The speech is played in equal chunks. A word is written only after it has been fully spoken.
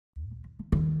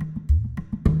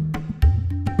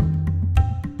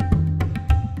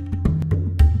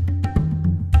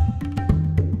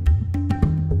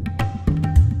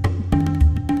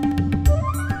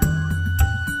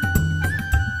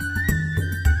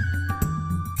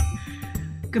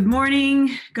Good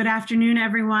morning, good afternoon,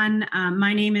 everyone.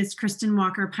 My name is Kristen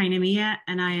Walker-Painamilla,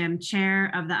 and I am chair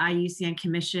of the IUCN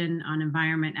Commission on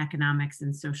Environment, Economics,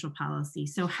 and Social Policy.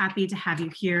 So happy to have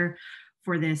you here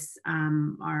for this,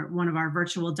 one of our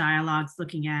virtual dialogues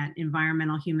looking at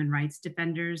environmental human rights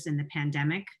defenders in the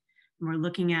pandemic. And we're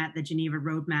looking at the Geneva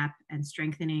Roadmap and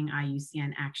strengthening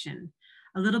IUCN action.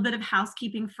 A little bit of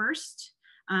housekeeping first.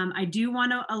 I do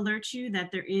want to alert you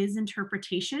that there is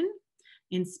interpretation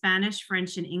in Spanish,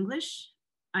 French, and English.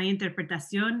 Hay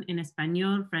interpretación en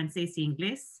español, francés, y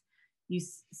inglés. You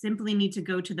simply need to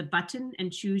go to the button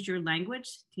and choose your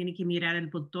language. Tiene que mirar el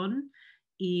botón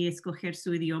y escoger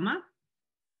su idioma.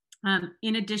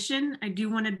 In addition, I do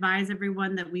want to advise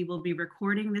everyone that we will be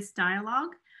recording this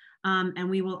dialogue, and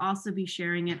we will also be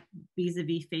sharing it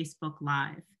vis-a-vis Facebook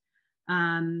Live.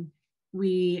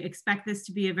 We expect this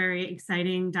to be a very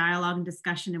exciting dialogue and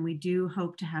discussion, and we do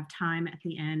hope to have time at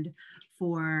the end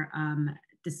for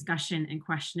discussion and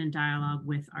question and dialogue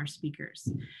with our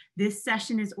speakers. This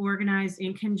session is organized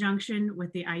in conjunction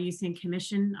with the IUCN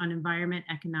Commission on Environment,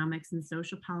 Economics, and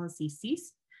Social Policy,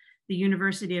 CEASE, the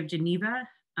University of Geneva,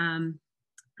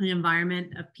 the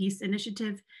Environment of Peace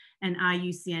Initiative, and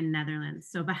IUCN Netherlands.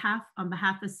 So on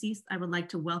behalf of CEASE, I would like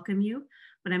to welcome you,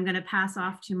 but I'm going to pass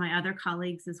off to my other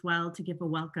colleagues as well to give a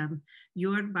welcome.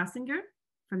 Jörg Basinger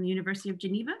from the University of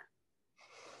Geneva.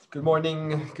 Good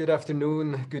morning, good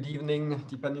afternoon, good evening,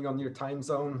 depending on your time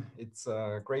zone. It's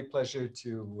a great pleasure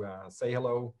to say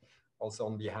hello, also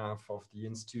on behalf of the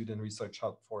Institute and Research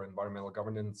Hub for Environmental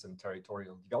Governance and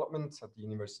Territorial Development at the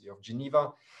University of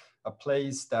Geneva, a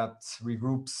place that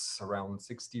regroups around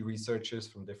 60 researchers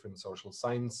from different social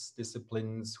science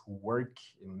disciplines who work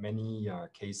in many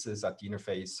cases at the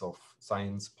interface of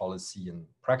science, policy, and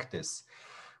practice.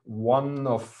 One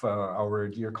of our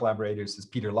dear collaborators is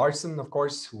Peter Larsen, of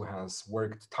course, who has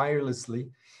worked tirelessly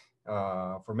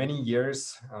for many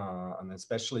years, and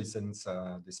especially since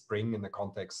the spring in the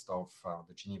context of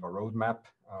the Geneva Roadmap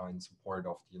in support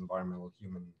of the environmental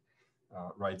human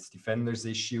rights defenders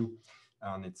issue.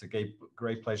 And it's a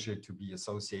great pleasure to be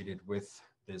associated with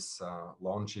this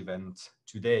launch event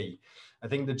today. I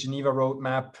think the Geneva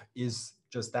Roadmap is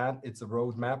just that. It's a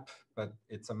roadmap, but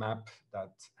it's a map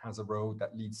that has a road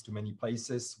that leads to many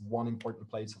places. One important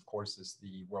place, of course, is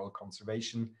the World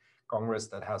Conservation Congress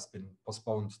that has been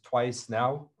postponed twice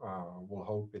now. We'll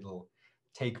hope it'll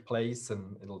take place,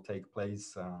 and it'll take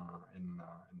place in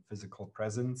physical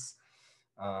presence.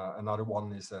 Another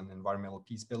one is an environmental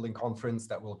peace building conference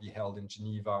that will be held in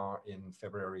Geneva in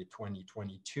February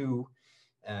 2022.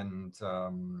 And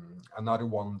another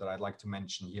one that I'd like to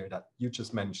mention here that you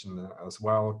just mentioned as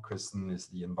well, Kristen, is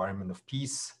the Environment of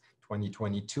Peace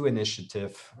 2022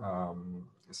 initiative,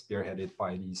 spearheaded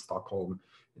by the Stockholm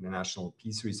International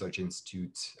Peace Research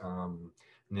Institute, an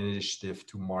initiative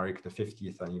to mark the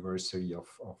 50th anniversary of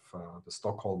the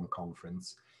Stockholm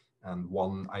Conference. And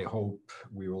one I hope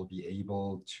we will be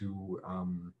able to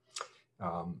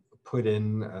put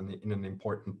in an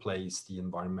important place, the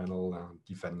environmental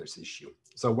defenders issue.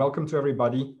 So welcome to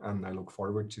everybody, and I look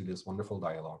forward to this wonderful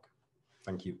dialogue.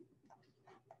 Thank you.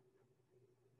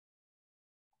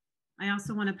 I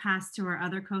also want to pass to our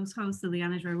other co-host,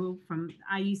 Liliana Jarou from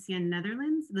IUCN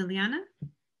Netherlands. Liliana?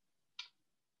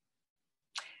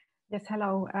 Yes,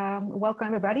 hello. Welcome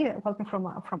everybody. Welcome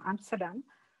from Amsterdam.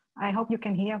 I hope you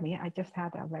can hear me. I just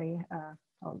had a very,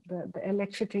 the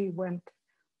electricity went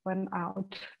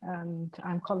out, and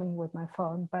I'm calling with my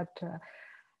phone, but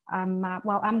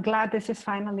I'm glad this is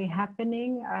finally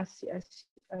happening. As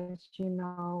you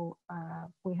know,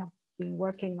 we have been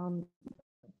working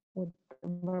with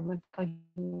environmental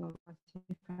human rights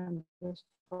defenders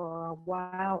for a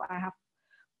while. I have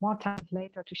more time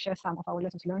later to share some of our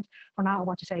lessons learned. For now, I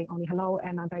want to say only hello,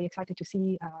 and I'm very excited to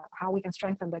see how we can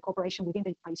strengthen the cooperation within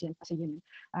the IUCN as a union.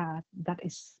 That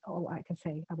is all I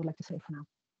would like to say for now.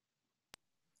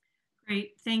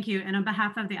 Great, thank you. And on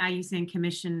behalf of the IUCN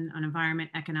Commission on Environment,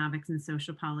 Economics, and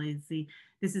Social Policy,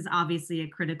 this is obviously a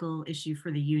critical issue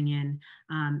for the union,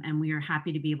 and we are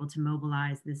happy to be able to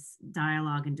mobilize this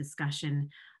dialogue and discussion.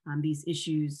 These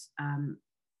issues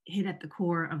hit at the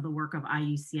core of the work of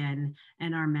IUCN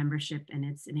and our membership, and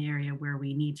it's an area where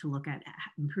we need to look at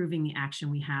improving the action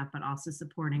we have, but also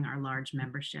supporting our large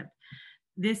membership.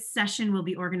 This session will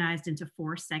be organized into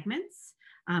 4 segments.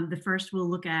 The first will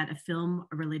look at a film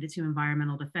related to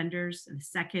environmental defenders. The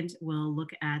second will look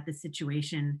at the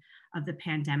situation of the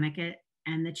pandemic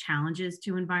and the challenges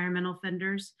to environmental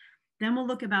defenders. Then we'll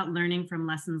look about learning from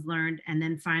lessons learned. And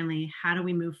then finally, how do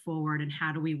we move forward and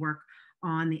how do we work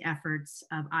on the efforts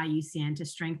of IUCN to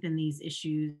strengthen these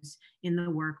issues in the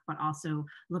work, but also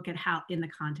look at how in the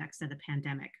context of the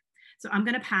pandemic. So I'm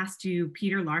going to pass to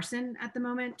Peter Larson at the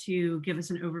moment to give us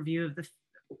an overview of the.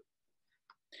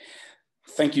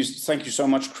 Thank you so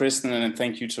much, Kristen, and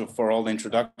thank you for all the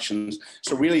introductions.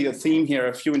 So really the theme here,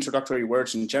 a few introductory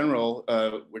words in general.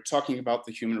 We're talking about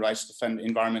the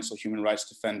environmental human rights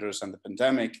defenders and the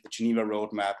pandemic, the Geneva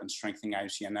Roadmap, and strengthening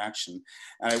IUCN action.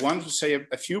 And I wanted to say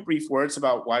a few brief words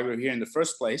about why we're here in the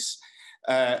first place.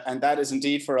 And that is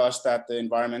indeed for us that the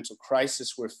environmental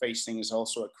crisis we're facing is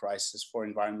also a crisis for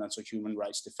environmental human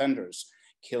rights defenders.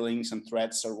 Killings and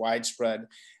threats are widespread.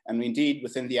 And indeed,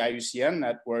 within the IUCN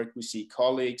network, we see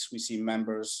colleagues, we see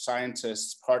members,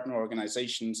 scientists, partner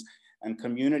organizations, and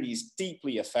communities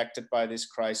deeply affected by this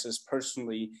crisis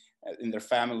personally in their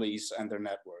families and their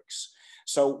networks.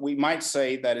 So we might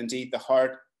say that indeed the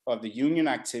heart of the union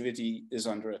activity is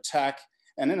under attack.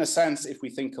 And in a sense, if we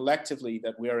think collectively,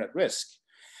 that we are at risk.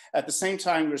 At the same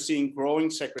time, we're seeing growing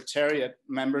secretariat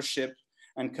membership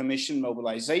and commission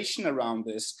mobilization around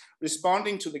this,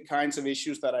 responding to the kinds of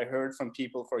issues that I heard from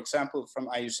people, for example, from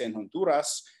IUCN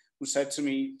Honduras, who said to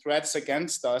me, threats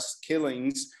against us,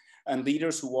 killings, and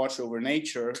leaders who watch over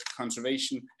nature,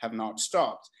 conservation, have not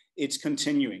stopped. It's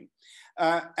continuing.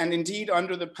 And indeed,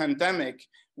 under the pandemic,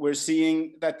 we're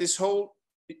seeing that this whole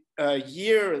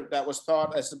year that was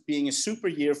thought as being a super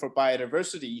year for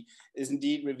biodiversity is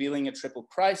indeed revealing a triple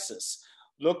crisis.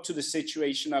 Look to the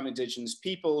situation of indigenous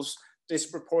peoples,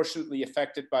 disproportionately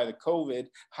affected by the COVID,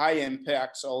 high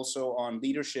impacts also on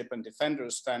leadership and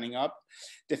defenders standing up.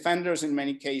 Defenders in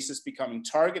many cases becoming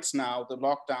targets now, the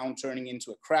lockdown turning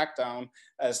into a crackdown,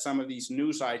 as some of these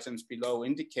news items below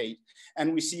indicate.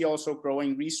 And we see also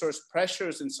growing resource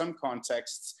pressures in some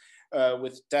contexts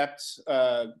with debt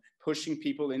pushing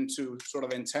people into sort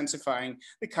of intensifying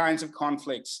the kinds of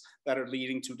conflicts that are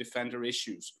leading to defender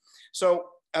issues. So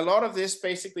a lot of this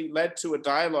basically led to a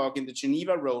dialogue in the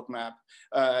Geneva Roadmap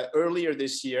earlier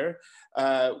this year,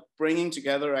 bringing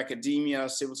together academia,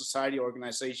 civil society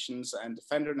organizations, and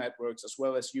defender networks, as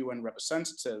well as UN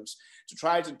representatives, to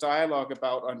try to dialogue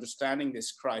about understanding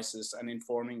this crisis and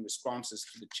informing responses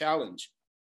to the challenge.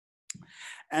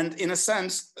 And in a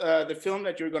sense, the film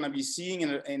that you're going to be seeing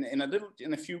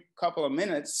in a few couple of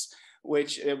minutes,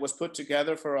 which was put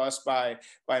together for us by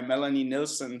Melanie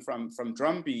Nilsson from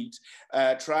Drumbeat,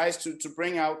 tries to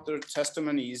bring out the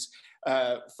testimonies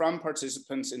from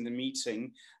participants in the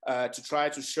meeting to try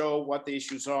to show what the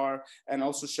issues are and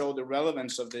also show the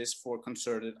relevance of this for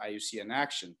concerted IUCN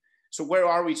action. So where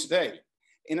are we today?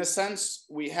 In a sense,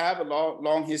 we have a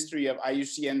long history of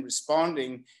IUCN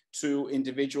responding to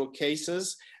individual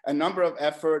cases, a number of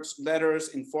efforts, letters,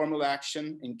 informal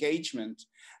action, engagement.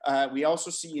 We also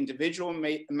see individual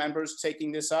members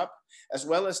taking this up, as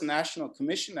well as national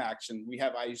commission action. We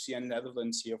have IUCN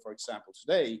Netherlands here, for example,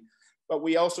 today, but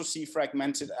we also see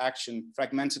fragmented action,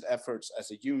 fragmented efforts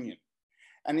as a union.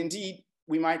 And indeed,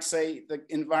 we might say the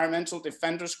environmental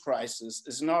defenders crisis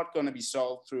is not going to be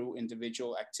solved through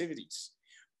individual activities.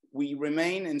 We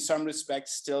remain in some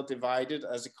respects still divided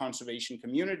as a conservation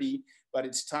community, but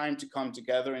it's time to come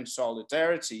together in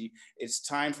solidarity. It's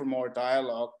time for more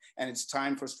dialogue, and it's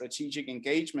time for strategic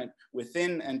engagement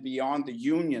within and beyond the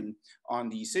union on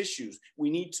these issues. We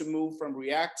need to move from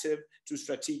reactive to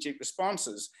strategic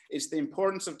responses. It's the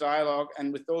importance of dialogue,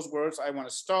 and with those words, I want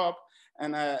to stop.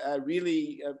 And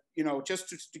really, just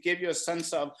to give you a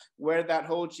sense of where that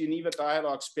whole Geneva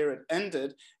dialogue spirit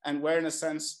ended, and where, in a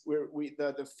sense,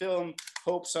 the film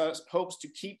hopes to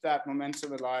keep that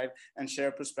momentum alive and share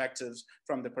perspectives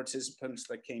from the participants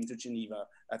that came to Geneva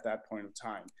at that point of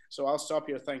time. So I'll stop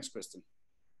here. Thanks, Kristen.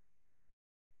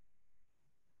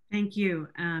 Thank you.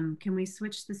 Can we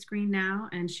switch the screen now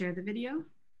and share the video?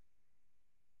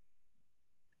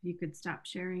 If you could stop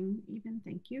sharing, even.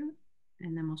 Thank you.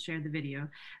 And then we'll share the video.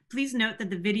 Please note that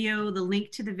the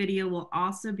link to the video will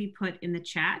also be put in the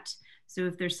chat. So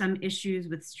if there's some issues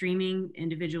with streaming,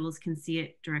 individuals can see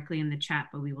it directly in the chat,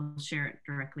 but we will share it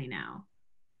directly now.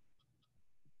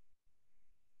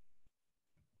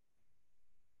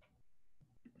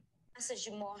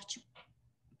 De morte.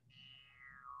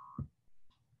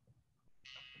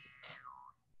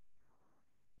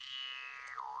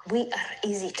 We are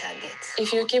easy targets.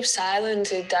 If you keep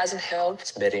silent, it doesn't help.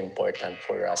 It's very important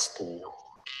for us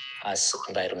as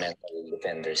environmental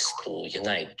defenders, to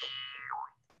unite.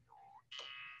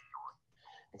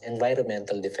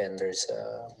 Environmental defenders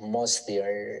mostly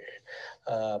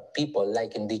are people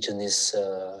like indigenous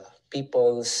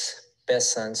peoples,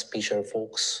 peasants, fisher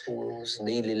folks whose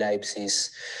daily lives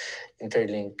is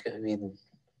interlinked with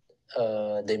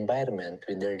the environment,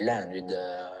 with their land, with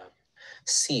the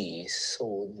sea.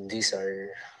 So these are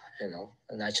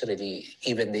naturally,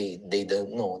 even they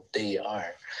don't know they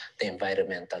are the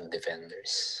environmental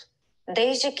defenders.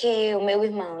 Desde que o meu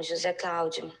irmão, José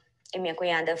Cláudio, e minha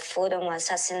cunhada foram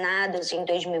assassinados em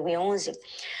 2011,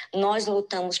 nós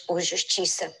lutamos por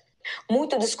justiça.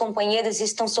 Muitos dos companheiros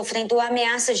estão sofrendo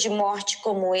ameaças de morte,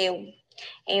 como eu.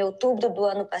 Em outubro do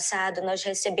ano passado, nós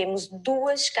recebemos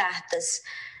 2 cartas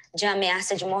de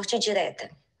ameaça de morte direta,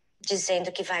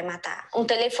 dizendo que vai matar. Um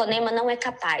telefonema não é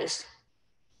capaz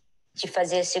de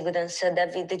fazer a segurança da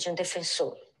vida de um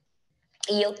defensor.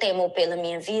 E eu temo pela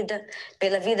minha vida,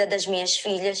 pela vida das minhas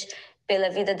filhas, pela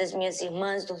vida das minhas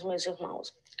irmãs, dos meus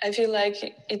irmãos. I feel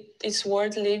like it's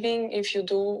worth living if you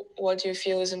do what you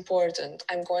feel is important.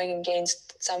 I'm going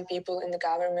against some people in the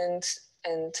government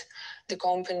and the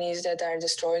companies that are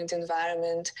destroying the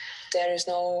environment. There is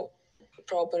no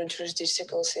proper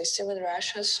jurisdictional system in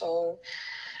Russia, so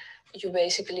you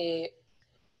basically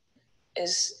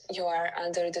you are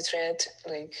under the threat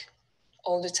like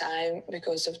all the time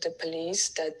because of the police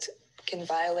that can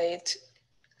violate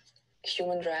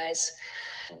human rights.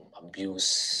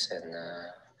 Abuse and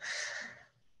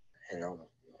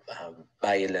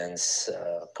violence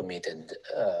committed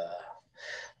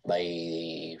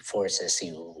by forces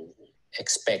you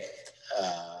expect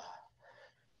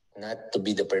not to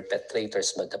be the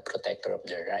perpetrators but the protector of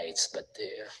their rights, but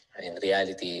in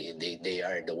reality they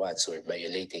are the ones who are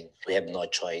violating. We have no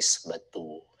choice but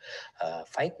to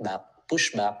fight back,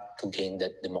 push back to gain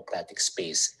that democratic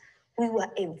space. We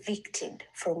were evicted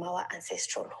from our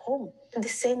ancestral home. The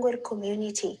Sengwer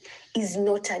community is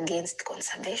not against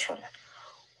conservation.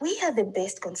 We are the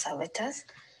best conservators.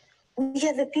 We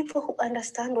are the people who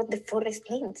understand what the forest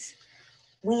needs.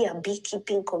 We are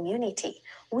beekeeping community.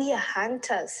 We are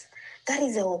hunters. That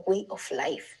is our way of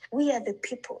life. We are the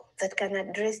people that can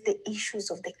address the issues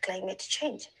of the climate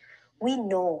change. We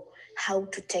know how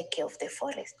to take care of the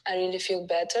forest. I really feel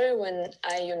better when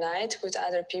I unite with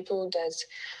other people that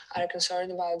are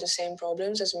concerned about the same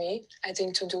problems as me. I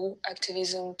think to do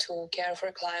activism to care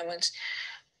for climate,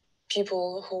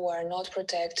 people who are not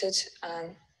protected,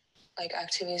 like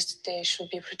activists, they should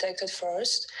be protected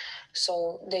first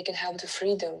so they can have the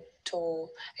freedom to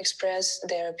express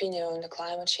their opinion on the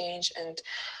climate change and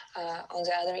on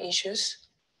the other issues.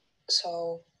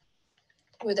 So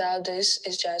without this,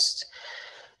 it's just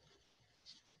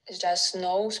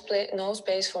no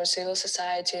space for civil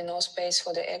society, no space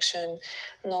for the action,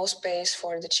 no space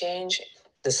for the change.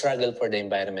 The struggle for the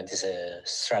environment is a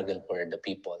struggle for the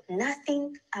people.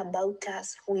 Nothing about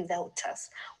us without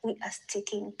us. We are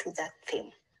sticking to that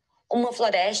theme. Uma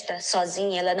floresta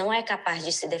sozinha, ela não é capaz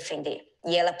de se defender.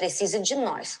 E ela precisa de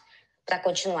nós para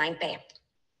continuar em pé.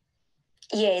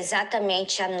 E é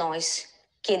exatamente a nós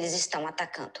que eles estão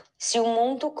atacando. Se o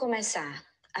mundo começar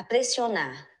a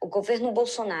pressionar o governo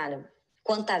Bolsonaro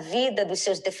quanto à vida dos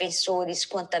seus defensores,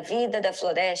 quanto à vida da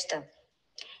floresta,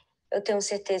 eu tenho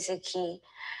certeza que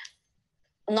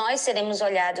nós seremos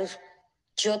olhados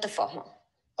de outra forma.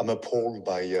 I'm appalled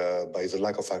by the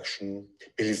lack of action.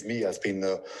 Believe me, I've been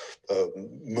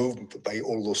moved by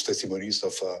all those testimonies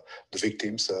of the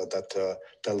victims that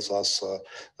tells us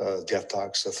the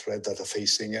attacks, the threat that they're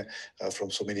facing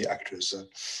from so many actors.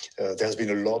 There's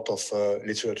been a lot of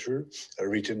literature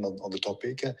written on the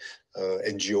topic.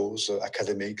 NGOs,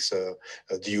 academics, the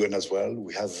UN as well.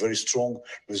 We have very strong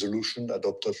resolution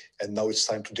adopted, and now it's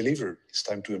time to deliver. It's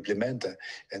time to implement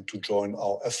and to join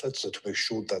our efforts to make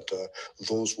sure that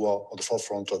those who are on the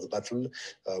forefront of the battle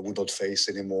would not face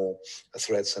any more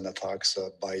threats and attacks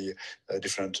by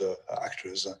different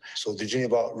actors. So the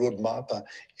Geneva Roadmap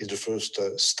is the first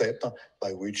step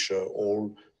by which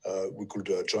all we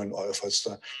could join our efforts.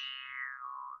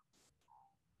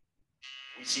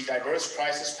 We see diverse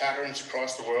crisis patterns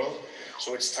across the world,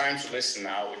 so it's time to listen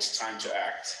now, it's time to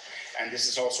act. And this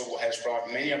is also what has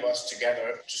brought many of us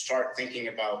together to start thinking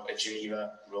about a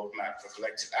Geneva Roadmap for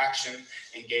collective action,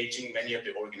 engaging many of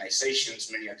the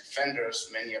organizations, many of the defenders,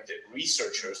 many of the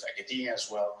researchers, academia as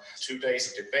well. 2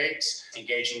 days of debates,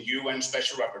 engaging UN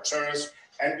special rapporteurs,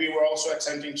 and we were also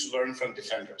attempting to learn from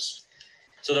defenders.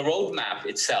 So the roadmap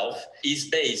itself is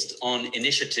based on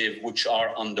initiatives which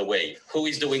are underway. Who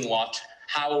is doing what?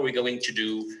 How are we going to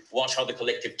do? What are the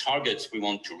collective targets we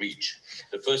want to reach?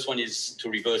 The first one is to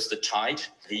reverse the tide,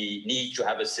 the need to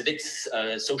have a civics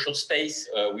social space.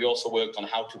 We also worked on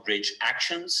how to bridge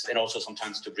actions and also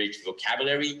sometimes to bridge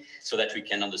vocabulary so that we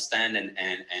can understand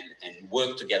and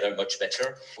work together much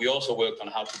better. We also worked on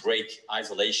how to break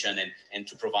isolation and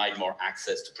to provide more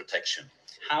access to protection.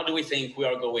 How do we think we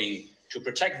are going to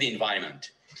protect the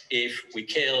environment if we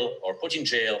kill or put in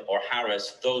jail or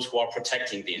harass those who are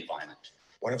protecting the environment?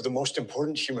 One of the most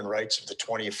important human rights of the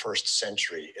 21st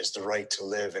century is the right to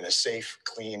live in a safe,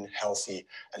 clean, healthy,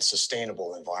 and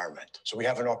sustainable environment. So we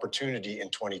have an opportunity in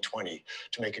 2020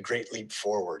 to make a great leap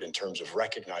forward in terms of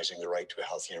recognizing the right to a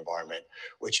healthy environment,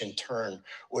 which in turn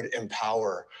would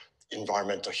empower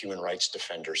environmental human rights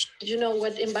defenders. You know,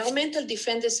 what environmental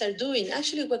defenders are doing,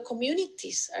 actually what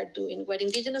communities are doing, what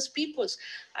indigenous peoples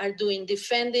are doing,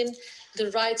 defending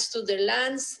the rights to their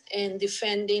lands and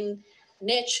defending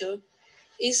nature,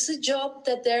 is a job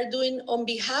that they're doing on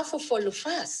behalf of all of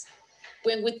us.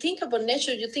 When we think about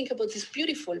nature, you think about these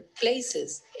beautiful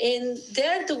places, and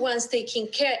they're the ones taking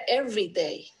care every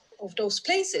day of those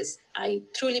places. I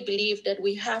truly believe that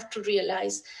we have to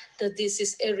realize that this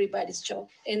is everybody's job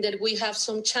and that we have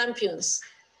some champions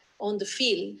on the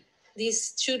field.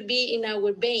 This should be in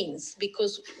our veins,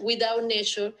 because without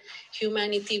nature,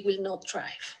 humanity will not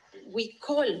thrive. We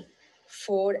call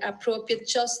for appropriate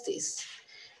justice.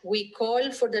 We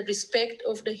call for the respect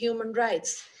of the human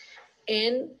rights,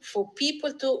 and for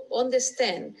people to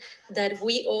understand that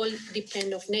we all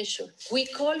depend on nature. We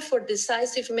call for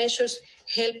decisive measures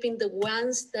helping the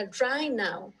ones that right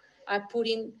now are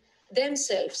putting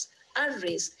themselves at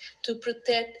risk to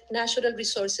protect natural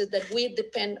resources that we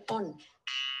depend on.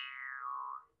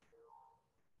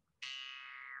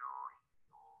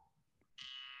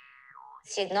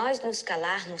 Se nós nos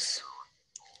calarmos,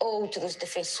 outros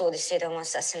defensores serão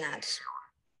assassinados.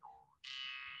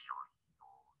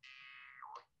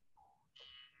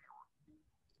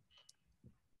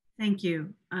 Thank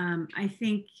you. I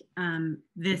think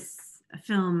this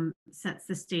film sets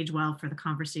the stage well for the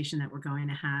conversation that we're going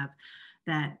to have,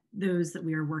 that those that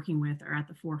we are working with are at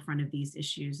the forefront of these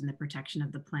issues and the protection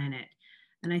of the planet.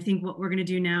 And I think what we're going to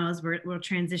do now is we'll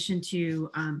transition to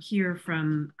hear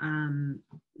from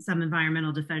some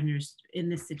environmental defenders in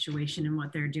this situation and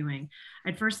what they're doing.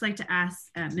 I'd first like to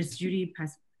ask Ms. Judy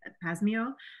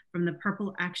Pasmio from the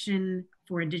Purple Action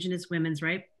for Indigenous Women's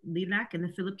Rights, LILAC, in the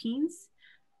Philippines.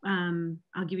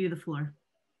 I'll give you the floor.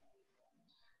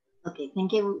 Okay,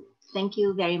 thank you. Thank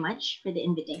you very much for the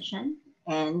invitation,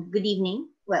 and good evening.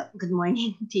 Well, good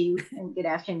morning to you and good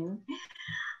afternoon.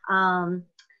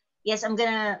 Yes, I'm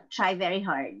gonna try very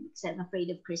hard because I'm afraid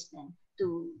of Kristen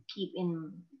to keep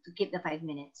the 5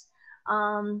 minutes.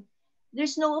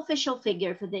 There's no official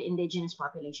figure for the indigenous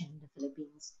population in the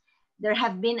Philippines. There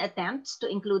have been attempts to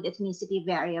include ethnicity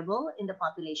variable in the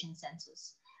population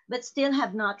census, but still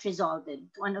have not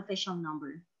resulted to an official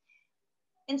number.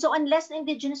 And so unless the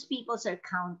indigenous peoples are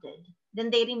counted, then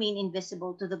they remain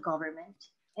invisible to the government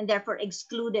and therefore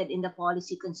excluded in the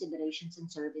policy considerations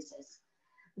and services.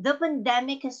 The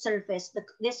pandemic has surfaced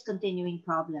this continuing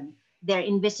problem, their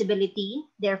invisibility,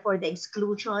 therefore the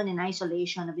exclusion and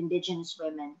isolation of indigenous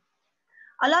women.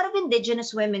 A lot of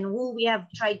indigenous women who we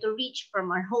have tried to reach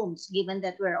from our homes, given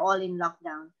that we're all in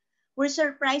lockdown, were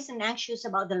surprised and anxious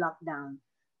about the lockdown.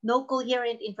 No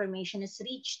coherent information has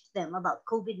reached them about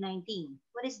COVID-19.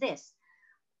 What is this?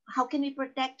 How can we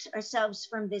protect ourselves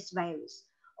from this virus?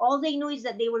 All they know is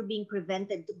that they were being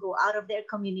prevented to go out of their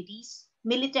communities.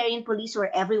 Military and police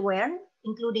were everywhere,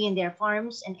 including in their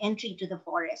farms and entry to the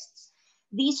forests.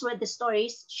 These were the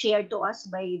stories shared to us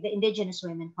by the indigenous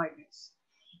women partners.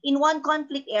 In one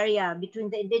conflict area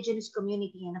between the indigenous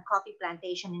community and a coffee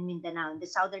plantation in Mindanao, in the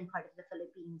southern part of the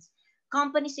Philippines,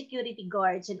 company security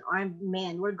guards and armed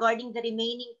men were guarding the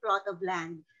remaining plot of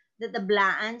land that the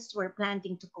Blaans were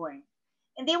planting to corn.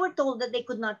 And they were told that they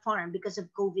could not farm because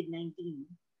of COVID-19.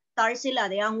 Tarsila,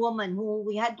 the young woman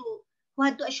who had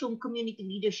to assume community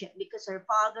leadership because her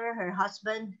father, her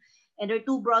husband, and her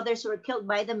two brothers were killed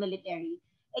by the military,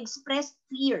 expressed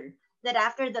fear that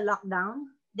after the lockdown,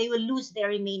 they will lose their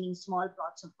remaining small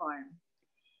plots of farm.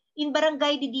 In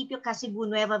Barangay Didipio, Casibu,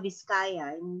 Nueva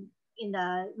Vizcaya, in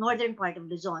the northern part of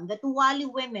Luzon, the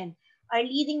Tuwali women are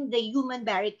leading the human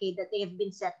barricade that they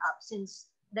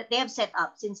have set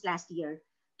up since last year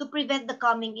to prevent the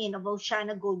coming in of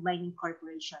Oceana Gold Mining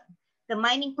Corporation. The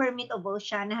mining permit of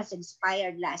Oceana has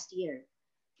expired last year.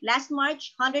 Last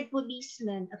March, 100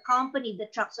 policemen accompanied the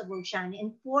trucks of Oceana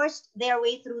and forced their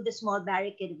way through the small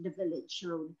barricade of the village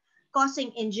road,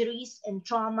 causing injuries and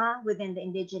trauma within the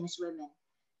indigenous women.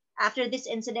 After this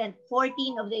incident,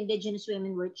 14 of the indigenous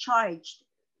women were charged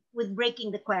with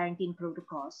breaking the quarantine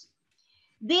protocols.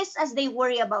 This as they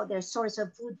worry about their source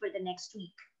of food for the next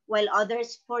week, while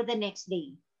others for the next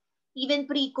day. Even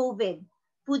pre-COVID,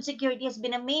 food security has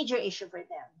been a major issue for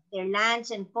them. Their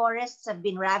lands and forests have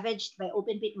been ravaged by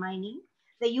open pit mining,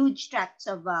 the huge tracts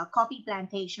of coffee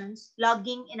plantations,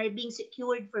 logging, and are being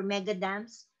secured for mega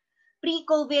dams.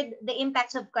 Pre-COVID, the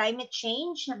impacts of climate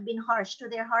change have been harsh to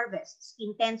their harvests,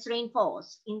 intense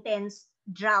rainfalls, intense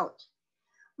drought.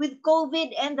 With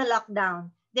COVID and the lockdown,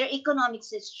 their economic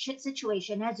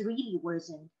situation has really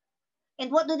worsened. And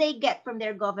what do they get from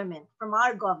their government, from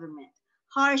our government?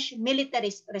 Harsh military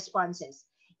responses.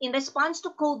 In response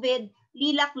to COVID,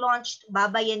 LILAC launched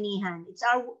Babayanihan. It's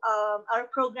our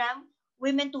program,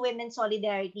 Women to Women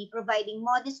Solidarity, providing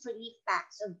modest relief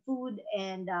packs of food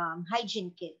and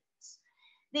hygiene kits.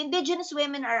 The indigenous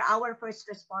women are our first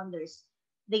responders.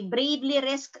 They bravely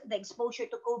risk the exposure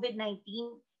to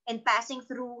COVID-19 and passing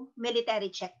through military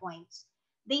checkpoints.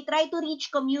 They try to reach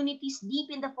communities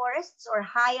deep in the forests or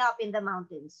high up in the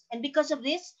mountains. And because of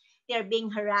this, they are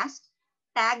being harassed,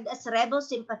 tagged as rebel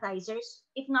sympathizers,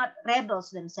 if not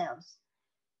rebels themselves.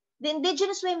 The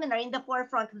indigenous women are in the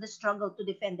forefront of the struggle to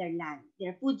defend their land,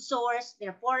 their food source,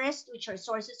 their forests, which are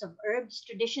sources of herbs,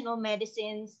 traditional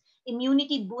medicines,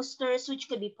 immunity boosters, which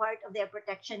could be part of their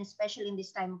protection, especially in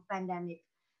this time of pandemic,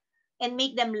 and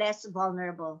make them less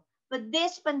vulnerable. But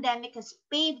this pandemic has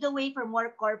paved the way for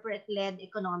more corporate-led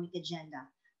economic agenda.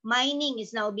 Mining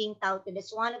is now being touted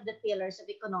as one of the pillars of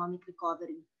economic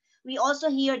recovery. We also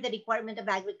hear the Department of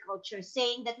Agriculture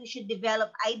saying that we should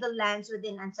develop idle lands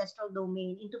within ancestral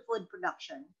domain into food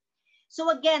production. So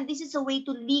again, this is a way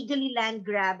to legally land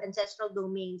grab ancestral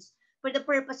domains for the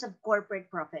purpose of corporate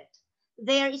profit.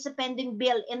 There is a pending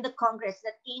bill in the Congress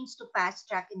that aims to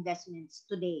fast-track investments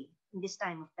today in this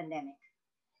time of pandemic.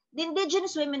 The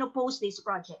indigenous women oppose these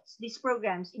projects, these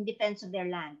programs in defense of their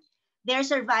land. Their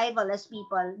survival as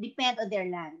people depend on their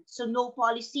land, so no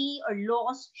policy or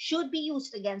laws should be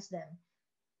used against them.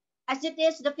 As it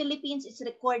is, the Philippines is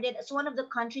recorded as one of the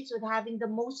countries with having the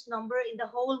most number in the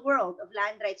whole world of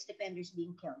land rights defenders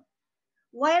being killed.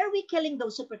 Why are we killing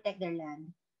those who protect their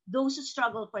land, those who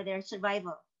struggle for their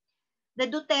survival? The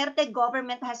Duterte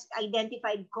government has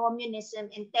identified communism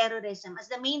and terrorism as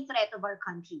the main threat of our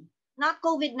country, not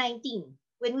COVID-19,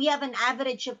 when we have an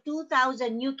average of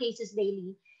 2,000 new cases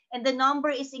daily, and the number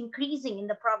is increasing in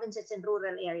the provinces and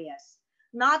rural areas.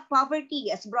 Not poverty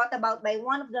as brought about by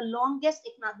one of the longest,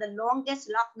 if not the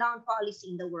longest, lockdown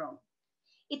policy in the world.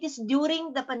 It is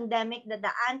during the pandemic that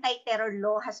the anti-terror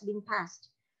law has been passed.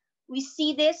 We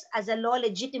see this as a law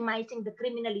legitimizing the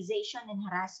criminalization and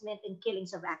harassment and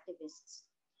killings of activists.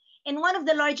 And one of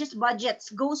the largest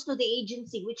budgets goes to the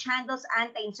agency which handles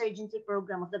anti-insurgency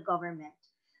program of the government.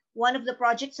 One of the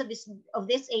projects of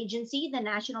this agency, the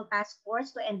National Task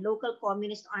Force to End Local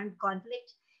Communist Armed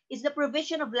Conflict, is the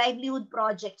provision of livelihood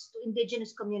projects to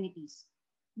indigenous communities.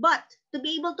 But to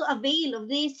be able to avail of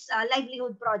these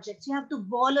livelihood projects, you have to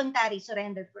voluntarily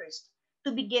surrender first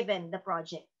to be given the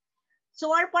project.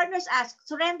 So our partners ask,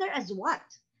 surrender as what?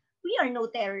 We are no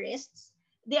terrorists.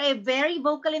 They are very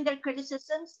vocal in their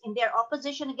criticisms, in their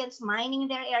opposition against mining in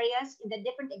their areas, in the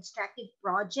different extractive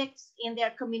projects in their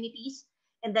communities,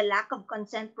 and the lack of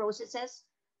consent processes.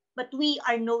 But we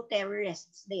are no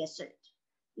terrorists, they assert.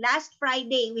 Last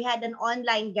Friday, we had an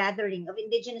online gathering of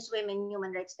indigenous women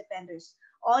human rights defenders.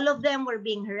 All of them were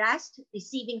being harassed,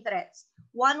 receiving threats.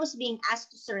 One was being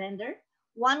asked to surrender.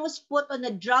 One was put on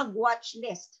a drug watch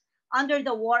list under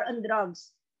the war on drugs.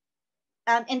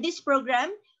 And this program,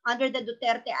 under the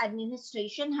Duterte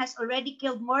administration, has already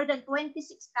killed more than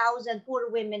 26,000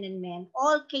 poor women and men,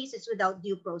 all cases without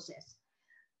due process.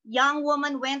 Young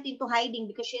woman went into hiding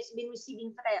because she has been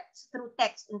receiving threats through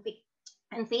text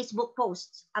and Facebook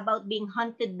posts about being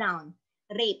hunted down,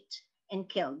 raped, and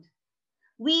killed.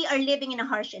 We are living in a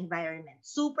harsh environment.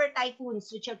 Super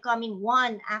typhoons, which are coming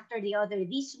one after the other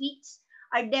these weeks,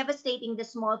 are devastating the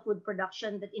small food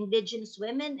production that indigenous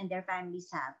women and their families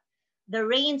have. The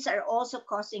rains are also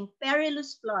causing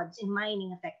perilous floods in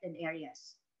mining-affected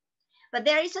areas. But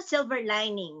there is a silver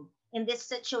lining in this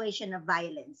situation of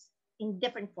violence in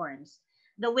different forms.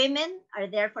 The women are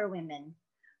there for women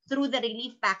through the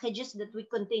relief packages that we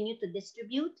continue to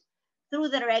distribute, through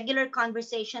the regular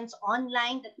conversations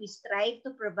online that we strive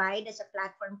to provide as a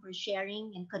platform for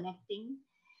sharing and connecting,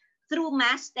 through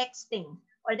mass texting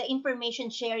or the information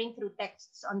sharing through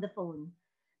texts on the phone.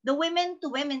 The Women to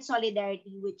Women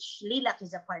Solidarity, which LILAC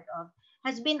is a part of,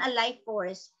 has been a life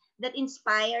force that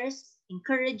inspires,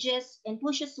 encourages, and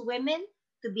pushes women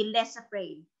to be less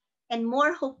afraid and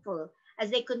more hopeful as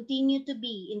they continue to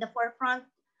be in the forefront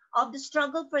of the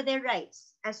struggle for their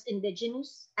rights as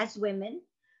indigenous, as women,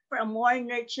 for a more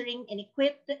nurturing and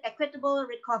equitable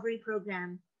recovery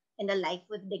program and a life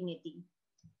with dignity.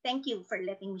 Thank you for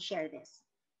letting me share this.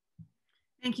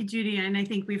 Thank you, Judy. And I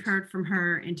think we've heard from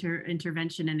her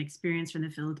intervention and experience from the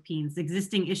Philippines.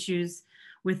 Existing issues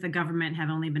with the government have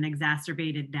only been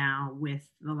exacerbated now with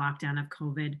the lockdown of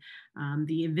COVID.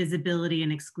 The invisibility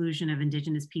and exclusion of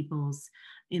Indigenous peoples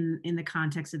in the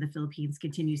context of the Philippines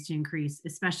continues to increase,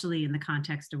 especially in the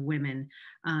context of women.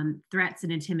 Threats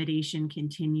and intimidation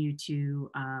continue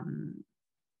to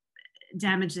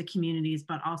damage the communities,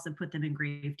 but also put them in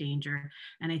grave danger.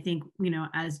 And I think,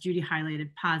 as Judy highlighted,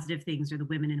 positive things are the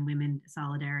women and women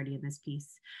solidarity in this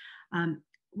piece.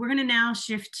 We're going to now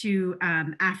shift to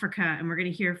Africa, and we're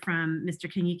going to hear from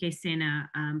Mr. Kenyike Sena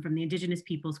from the Indigenous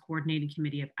Peoples Coordinating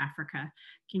Committee of Africa.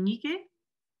 Kenyike?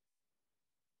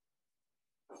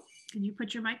 Can you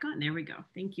put your mic on? There we go.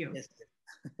 Thank you. Yes.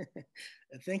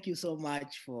 Thank you so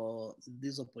much for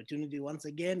this opportunity. Once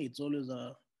again, it's always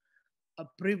a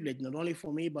privilege, not only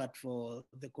for me, but for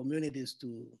the communities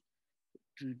to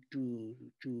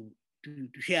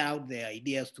share out their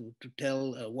ideas, to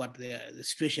tell what the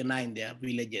situation are in their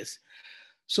villages.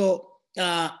 So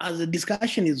as the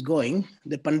discussion is going,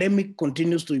 the pandemic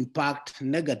continues to impact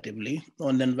negatively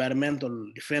on the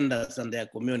environmental defenders and their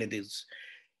communities,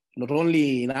 not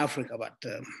only in Africa, but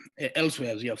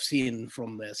elsewhere, as you have seen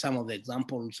from some of the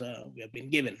examples we have been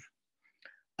given.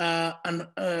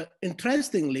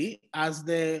 Interestingly, as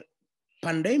the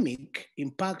pandemic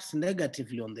impacts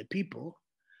negatively on the people,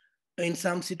 in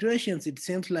some situations, it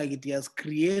seems like it has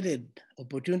created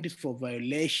opportunities for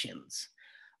violations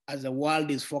as the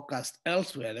world is focused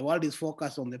elsewhere. The world is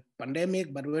focused on the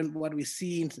pandemic, but what we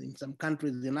see in some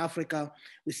countries in Africa,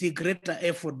 we see greater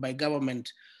effort by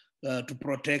government to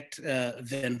protect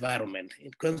the environment.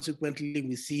 And consequently,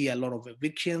 we see a lot of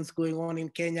evictions going on in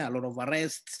Kenya, a lot of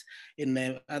arrests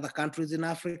in other countries in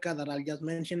Africa that I'll just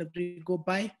mention if we go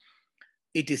by,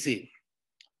 etc.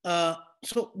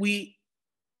 So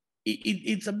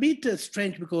it's a bit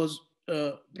strange because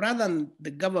rather than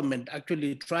the government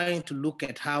actually trying to look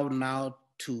at how now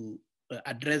to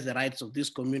address the rights of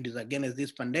these communities against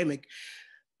this pandemic,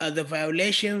 the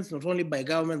violations, not only by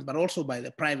government, but also by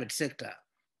the private sector,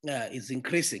 is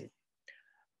increasing.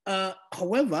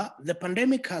 However, the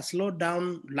pandemic has slowed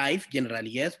down life generally,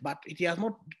 yes, but it has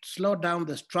not slowed down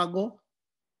the struggle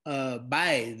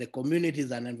by the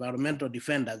communities and environmental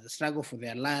defenders, the struggle for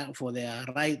their land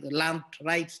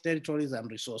rights, territories, and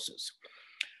resources.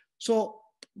 So,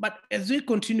 but as we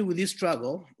continue with this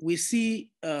struggle, we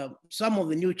see some of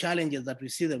the new challenges that we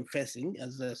see them facing,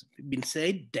 as has been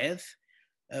said, death.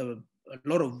 A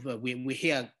lot of, we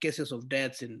hear cases of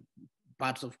deaths in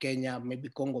parts of Kenya, maybe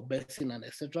Congo Basin, and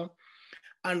etc.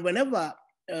 And whenever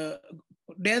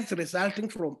death resulting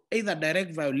from either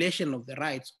direct violation of the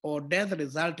rights or death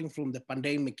resulting from the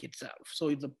pandemic itself. So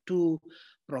it's a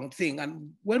two-pronged thing.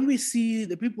 And when we see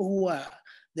the people who are,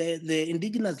 the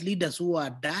indigenous leaders who are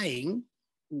dying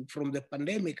from the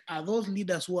pandemic are those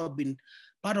leaders who have been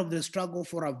part of the struggle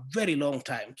for a very long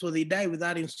time. So they die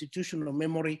without institutional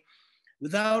memory,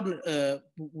 without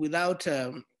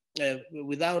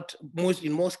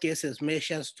in most cases,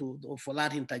 measures for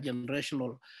that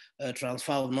intergenerational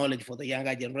transfer of knowledge for the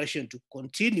younger generation to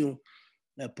continue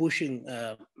pushing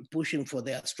for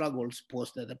their struggles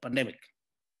post the pandemic.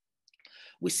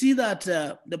 We see that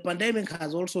the pandemic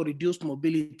has also reduced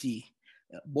mobility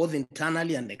both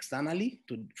internally and externally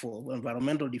for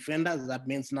environmental defenders. That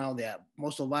means now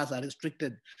most of us are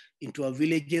restricted into our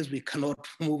villages. We cannot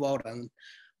move out and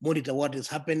monitor what is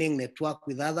happening, network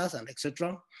with others, and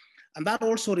etc. And that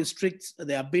also restricts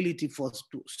the ability to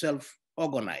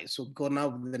self-organize. So because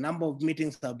now the number of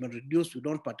meetings have been reduced, we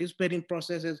don't participate in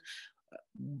processes,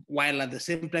 while at the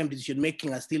same time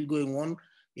decision-making are still going on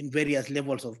in various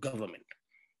levels of government.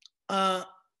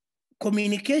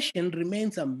 Communication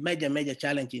remains a major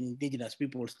challenge in indigenous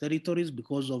people's territories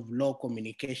because of low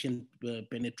communication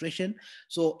penetration.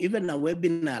 So even a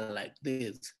webinar like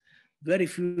this, very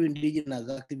few indigenous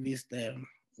activists,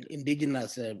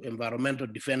 indigenous environmental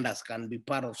defenders can be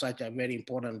part of such a very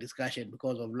important discussion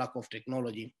because of lack of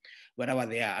technology wherever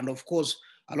they are. And of course,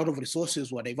 a lot of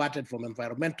resources were diverted from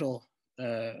environmental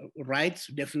rights,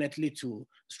 definitely, to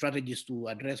strategies to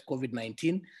address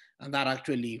COVID-19. And that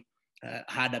actually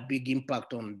had a big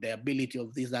impact on the ability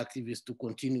of these activists to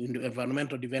continue,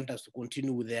 environmental defenders to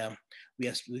continue with their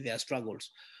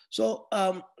struggles. So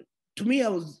to me, I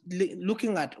was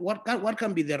looking at what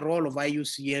can be the role of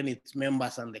IUCN, its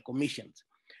members, and the commissions.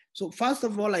 So first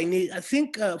of all, I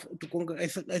think I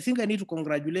need to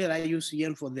congratulate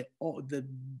IUCN for the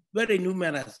very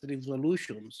numerous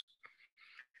resolutions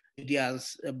it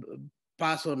has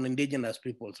passed on indigenous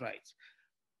people's rights.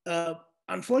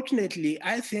 Unfortunately,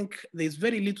 I think there's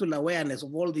very little awareness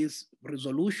of all these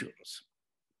resolutions,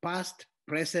 past,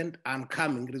 present, and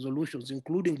coming resolutions,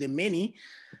 including the many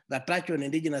that touch on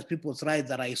indigenous people's rights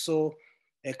that I saw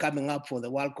coming up for the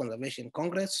World Conservation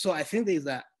Congress. So I think there's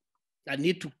a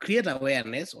need to create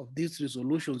awareness of these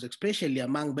resolutions, especially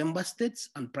among member states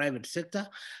and private sector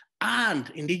and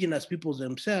indigenous peoples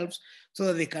themselves, so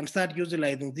that they can start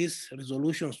utilizing these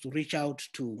resolutions to reach out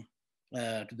to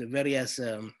the various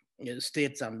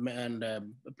states and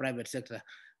private sector,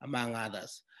 among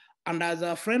others. And as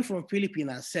a friend from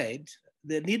Philippines has said,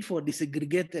 the need for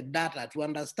disaggregated data to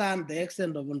understand the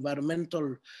extent of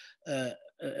environmental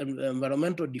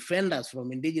defenders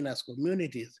from indigenous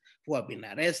communities who have been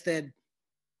arrested,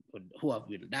 who have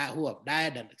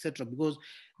died, and etc. Because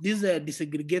these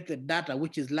disaggregated data,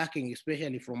 which is lacking,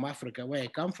 especially from Africa, where I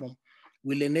come from,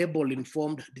 will enable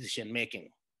informed decision making.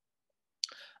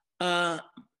 There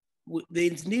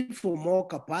is need for more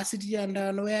capacity and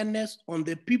awareness on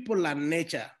the people and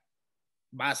nature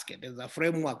basket as a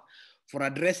framework for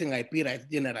addressing IP rights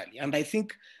generally. And I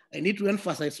think I need to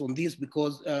emphasize on this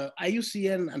because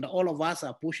IUCN and all of us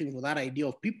are pushing for that idea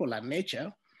of people and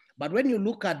nature. But when you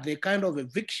look at the kind of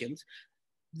evictions,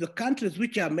 the countries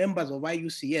which are members of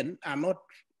IUCN are not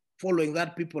following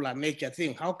that people and nature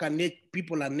thing. How can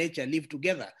people and nature live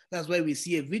together? That's why we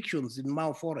see evictions in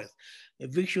Mau Forest,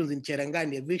 evictions in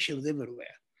Cherangani, evictions everywhere.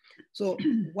 So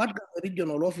what can the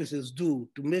regional offices do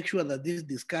to make sure that this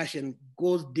discussion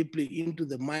goes deeply into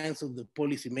the minds of the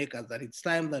policymakers, that it's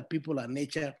time that people and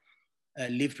nature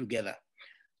live together?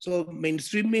 So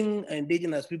mainstreaming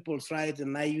indigenous people's rights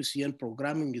and IUCN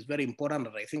programming is very important,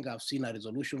 and I think I've seen a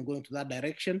resolution going to that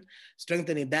direction.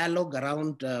 Strengthening dialogue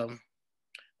around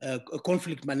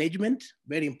conflict management,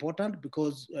 very important,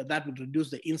 because that would reduce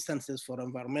the instances for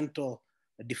environmental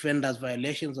defenders'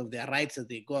 violations of their rights as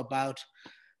they go about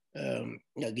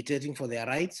agitating for their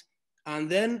rights. And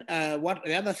then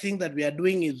the other thing that we are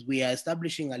doing is we are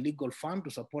establishing a legal fund to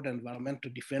support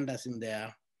environmental defenders in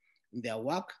their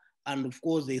work. And of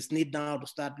course, there's need now to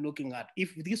start looking at,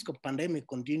 if this pandemic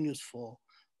continues for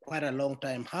quite a long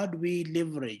time, how do we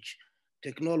leverage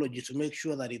technology to make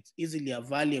sure that it's easily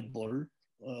available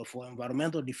for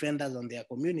environmental defenders and their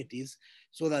communities,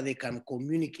 so that they can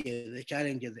communicate the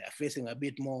challenges they are facing a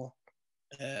bit more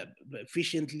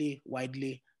efficiently,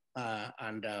 widely,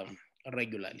 and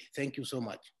regularly. Thank you so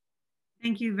much.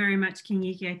 Thank you very much,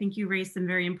 Kinyiki. I think you raised some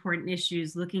very important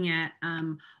issues looking at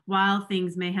while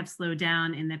things may have slowed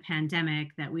down in the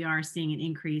pandemic, that we are seeing an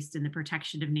increase in the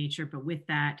protection of nature, but with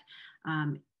that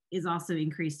is also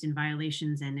increased in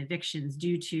violations and evictions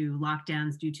due to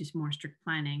lockdowns, due to more strict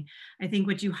planning. I think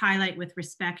what you highlight with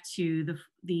respect to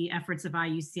the efforts of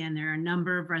IUCN, there are a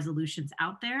number of resolutions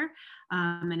out there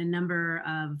and a number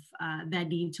of that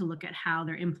need to look at how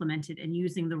they're implemented, and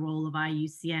using the role of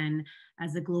IUCN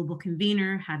as a global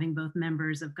convener, having both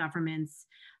members of governments,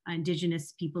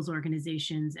 indigenous peoples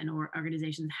organizations, and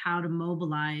organizations, how to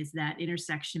mobilize that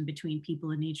intersection between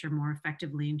people and nature more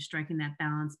effectively, and striking that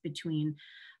balance between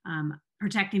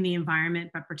protecting the environment,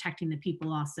 but protecting the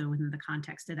people also within the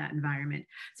context of that environment.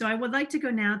 So I would like to go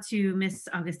now to Ms.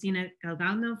 Agustina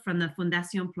Galgano from the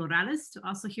Fundación Plurales to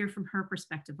also hear from her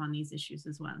perspective on these issues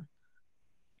as well.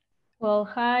 Well,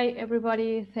 hi,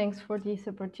 everybody. Thanks for this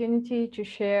opportunity to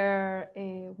share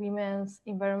women's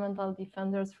environmental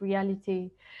defenders'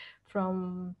 reality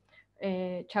from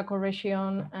Chaco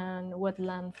region and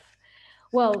wetlands.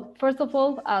 Well, first of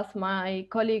all, as my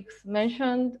colleagues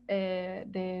mentioned,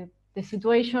 the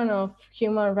situation of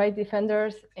human rights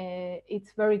defenders,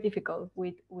 it's very difficult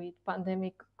with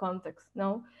pandemic context,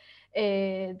 no?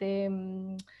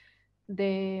 The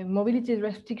mobility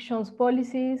restrictions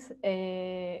policies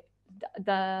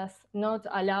does not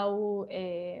allow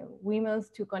women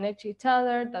to connect each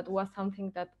other. That was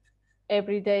something that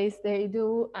every day they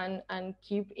do and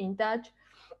keep in touch.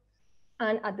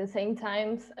 And at the same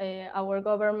time, our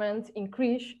government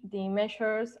increased the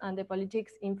measures and the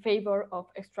politics in favor of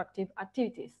extractive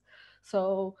activities.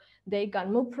 So they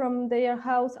can move from their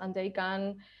house and they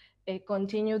can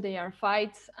continue their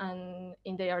fights and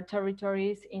in their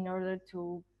territories in order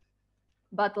to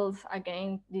battles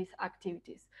against these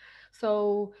activities.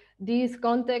 So this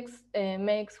context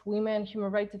makes women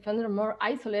human rights defenders more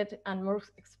isolated and more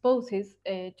exposed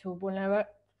to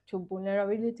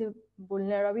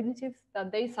vulnerabilities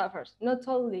that they suffer, not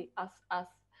only as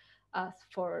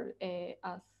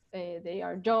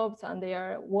their jobs and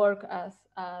their work as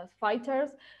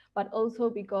fighters, but also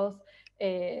because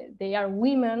they are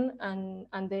women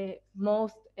and the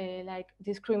most like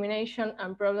discrimination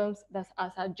and problems that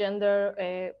as a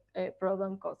gender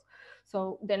problem cause.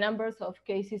 So the numbers of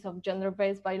cases of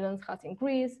gender-based violence has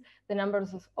increased, the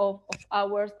numbers of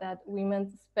hours that women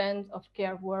spend of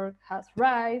care work has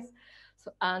rise,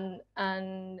 so,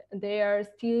 and they are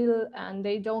still, and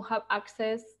they don't have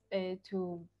access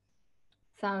to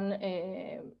some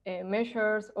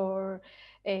measures or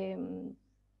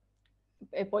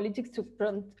politics to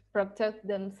protect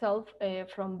themselves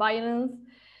from violence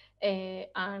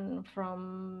and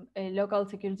from local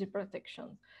security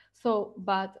protection. So,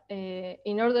 but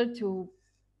in order to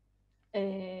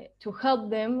help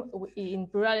them in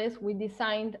Plurales, we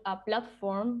designed a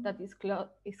platform that is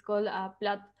called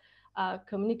a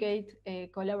Communicate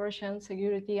Collaboration,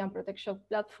 Security and Protection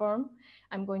Platform.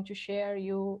 I'm going to share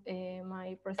you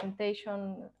my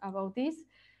presentation about this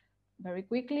very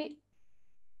quickly.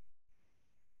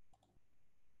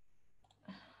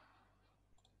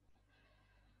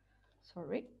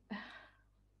 Sorry.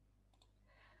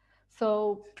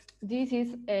 So this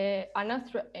is a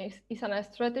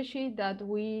strategy that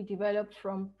we developed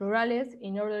from Plurales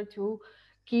in order to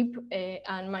keep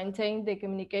and maintain the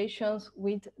communications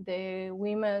with the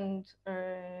women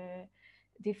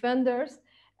defenders.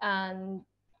 And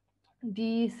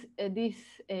this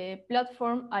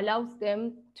platform allows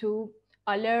them to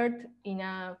alert in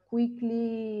a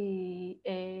quickly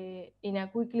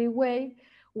way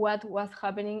what was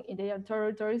happening in their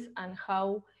territories and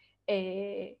how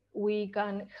we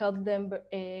can help them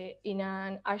in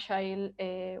an agile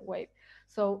way.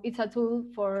 So it's a tool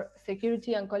for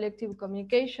security and collective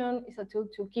communication. It's a tool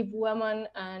to keep women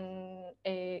and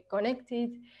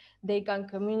connected. They can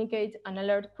communicate and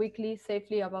alert quickly,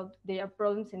 safely about their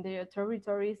problems in their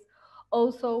territories.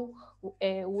 Also,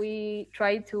 we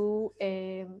try to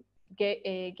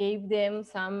give them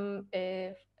some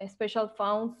special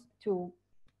funds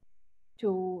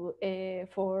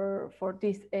for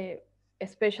this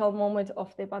special moment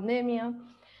of the pandemic.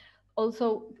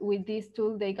 Also, with this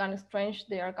tool, they can strengthen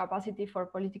their capacity for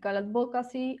political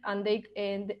advocacy, and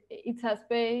it's a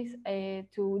space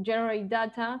to generate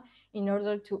data in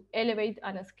order to elevate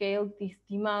and scale these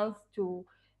demands to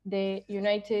the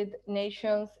United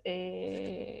Nations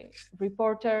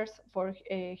reporters for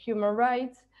human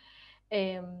rights,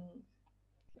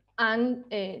 and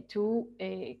to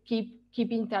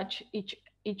keep in touch each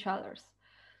others.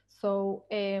 So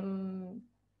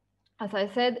as I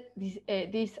said,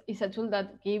 this is a tool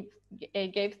that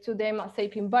gives to them a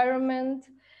safe environment.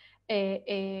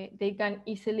 They can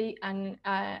easily and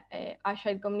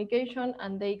agile communication,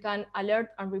 and they can alert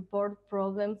and report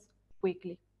problems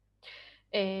quickly.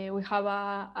 We have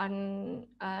a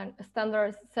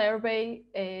standard survey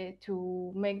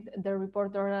to make the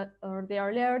report or the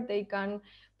alert. They can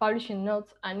publish in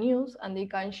notes and news, and they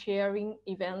can sharing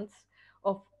events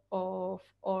or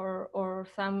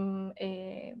some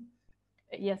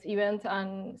events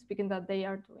and speaking that they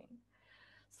are doing.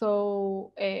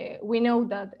 So we know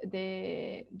that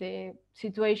the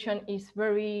situation is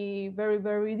very, very,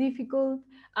 very difficult,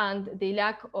 and the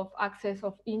lack of access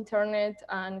of internet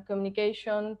and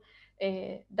communication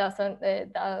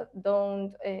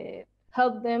don't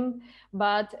help them.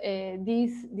 But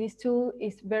this tool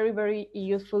is very, very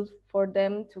useful for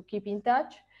them to keep in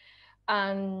touch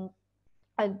and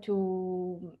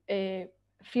to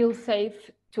feel safe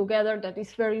together. That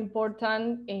is very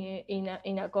important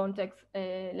in a context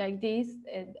like this,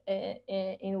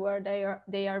 in where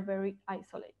they are very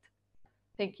isolated.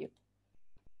 Thank you.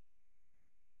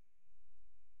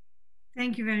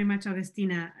 Thank you very much,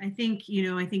 Augustina. I think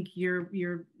your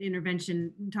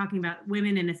intervention talking about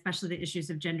women and especially the issues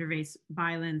of gender-based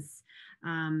violence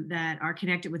that are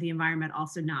connected with the environment,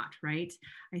 also not, right?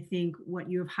 I think what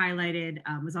you have highlighted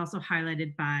was also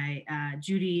highlighted by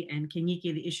Judy and Kenyike,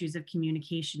 the issues of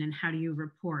communication and how do you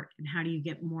report and how do you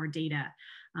get more data.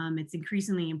 It's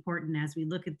increasingly important as we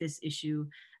look at this issue.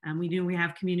 We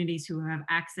have communities who have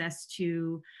access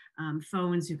to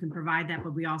phones who can provide that,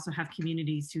 but we also have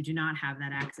communities who do not have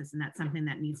that access, and that's something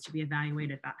that needs to be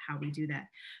evaluated about how we do that.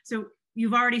 So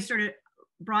you've already sort of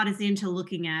brought us into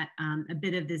looking at a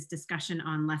bit of this discussion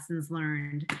on lessons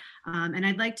learned. And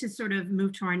I'd like to sort of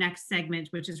move to our next segment,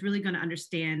 which is really going to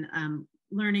understand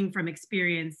learning from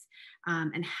experience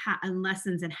and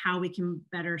lessons and how we can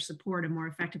better support and more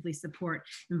effectively support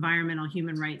environmental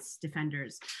human rights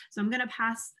defenders. So I'm going to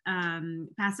pass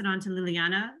it on to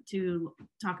Liliana to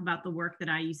talk about the work that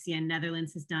IUCN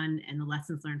Netherlands has done and the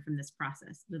lessons learned from this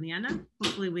process. Liliana,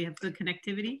 hopefully we have good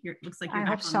connectivity. Looks like you're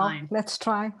back online. Let's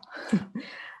try.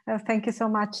 Thank you so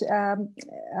much.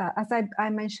 As I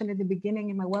mentioned at the beginning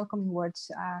in my welcoming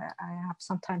words, I have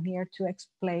some time here to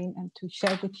explain and to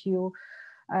share with you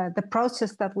the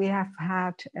process that we have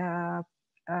had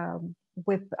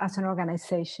as an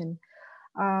organization.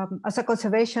 As a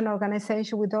conservation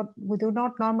organization, we do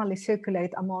not normally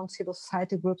circulate among civil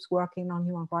society groups working on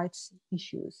human rights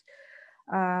issues.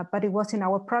 But it was in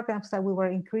our programs that we were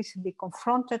increasingly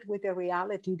confronted with the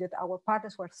reality that our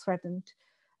partners were threatened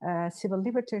civil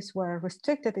liberties were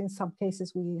restricted. In some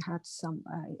cases, we had some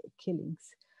killings.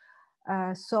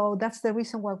 So that's the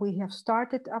reason why we have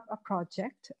started up a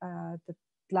project that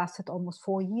lasted almost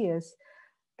 4 years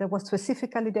that was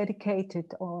specifically dedicated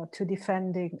to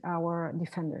defending our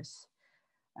defenders.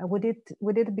 We did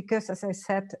it because, as I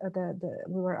said,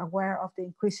 we were aware of the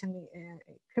increasing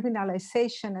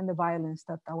criminalization and the violence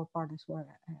that our partners were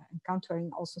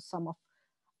encountering, also some of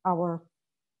our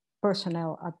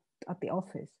personnel at the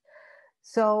office.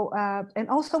 So, and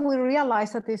also we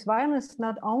realized that this violence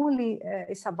not only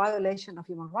is a violation of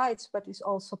human rights, but is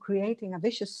also creating a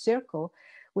vicious circle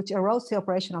which erodes the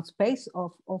operational space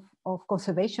of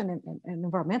conservation and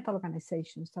environmental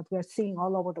organizations that we are seeing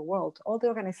all over the world. All the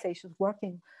organizations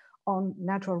working on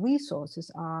natural resources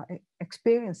are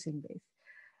experiencing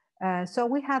this. So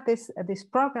we had this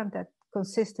program that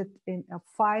consisted of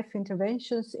 5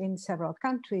 interventions in several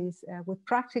countries with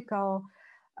practical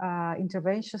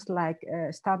interventions like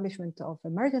establishment of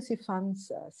emergency funds,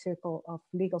 circle of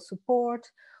legal support,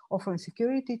 offering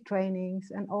security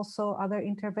trainings, and also other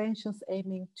interventions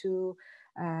aiming to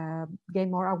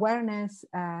gain more awareness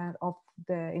of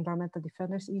the environmental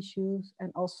defenders issues,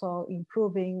 and also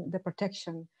improving the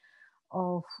protection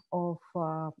of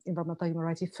environmental human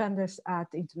rights defenders at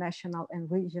international and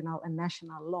regional and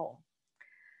national law.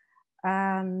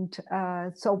 And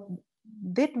so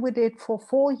we did for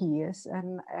 4 years,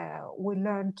 and we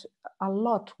learned a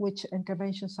lot which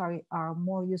interventions are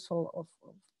more useful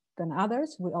than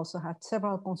others. We also had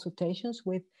several consultations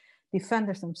with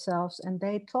defenders themselves, and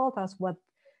they told us what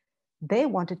they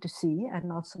wanted to see and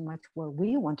not so much what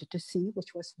we wanted to see,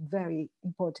 which was very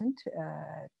important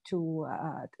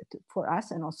for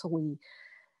us. And also we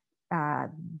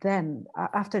then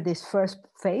after this first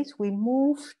phase, we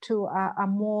moved to a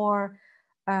more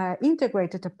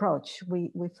integrated approach. We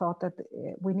thought that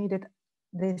we needed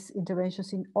these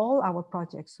interventions in all our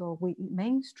projects, so we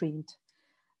mainstreamed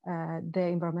the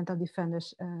environmental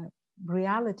defenders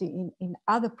reality in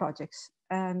other projects,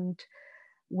 and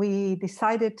we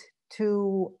decided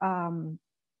to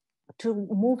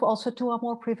move also to a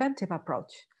more preventive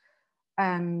approach,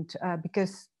 and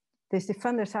because these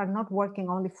defenders are not working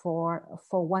only for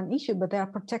one issue, but they are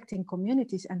protecting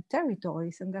communities and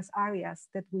territories, and there's areas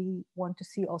that we want to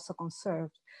see also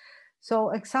conserved.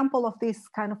 So example of this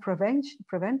kind of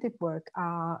preventive work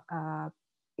are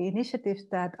initiatives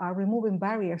that are removing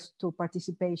barriers to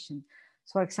participation.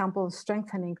 So for example,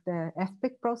 strengthening the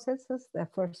FPIC processes, the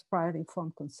first prior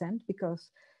informed consent,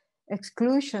 because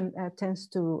exclusion tends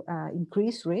to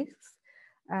increase risks,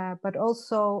 but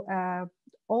also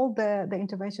all the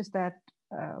interventions that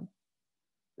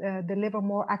deliver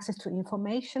more access to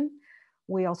information.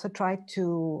 We also try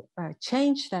to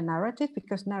change the narrative,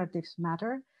 because narratives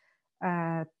matter.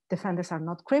 Defenders are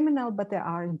not criminal, but they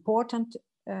are important.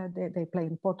 They play an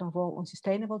important role on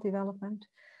sustainable development,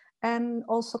 and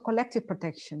also collective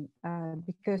protection,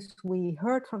 because we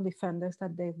heard from defenders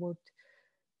that they would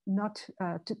not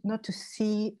to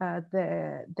see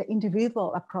the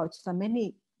individual approach that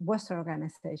many Western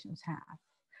organizations have.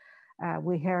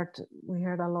 We heard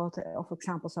a lot of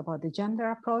examples about the gender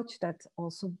approach that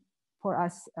also for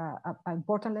us are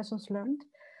important lessons learned.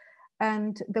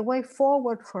 And the way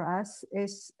forward for us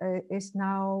is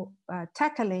now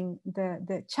tackling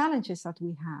the challenges that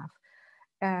we have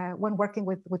when working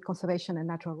with conservation and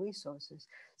natural resources.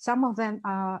 Some of them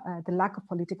are the lack of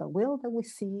political will that we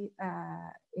see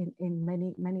in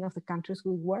many of the countries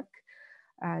we work.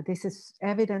 This is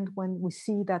evident when we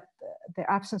see that the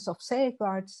absence of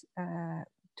safeguards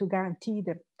to guarantee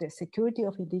the security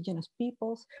of indigenous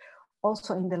peoples,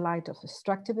 also in the light of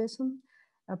extractivism,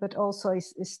 but also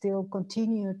is still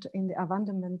continued in the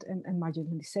abandonment and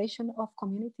marginalization of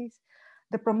communities.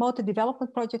 The promoted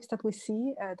development projects that we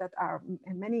see that are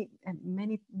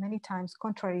many times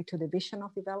contrary to the vision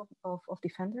of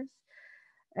defenders.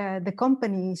 The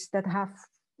companies that have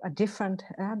a different,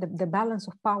 the balance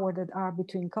of power that are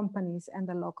between companies and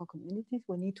the local communities,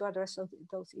 we need to address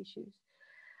those issues.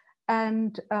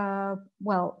 And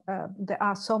there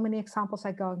are so many examples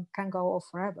I can go on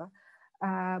forever.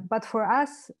 But for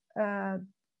us,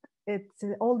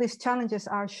 all these challenges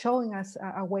are showing us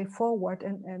a way forward,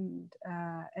 and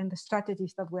the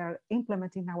strategies that we are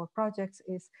implementing in our projects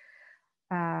is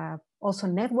also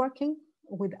networking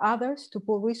with others to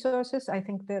pool resources. I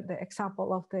think that the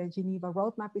example of the Geneva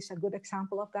Roadmap is a good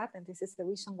example of that, and this is the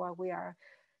reason why we are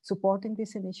supporting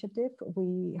this initiative.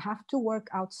 We have to work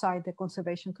outside the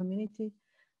conservation community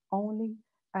only,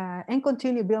 and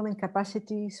continue building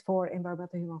capacities for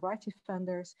environmental human rights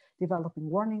defenders,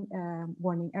 developing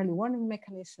early warning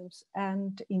mechanisms,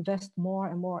 and invest more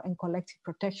and more in collective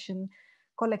protection,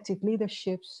 collective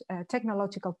leaderships,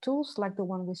 technological tools like the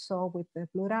one we saw with the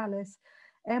Plurales,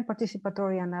 and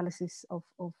participatory analysis of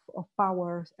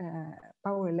power,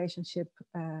 power relationship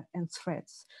and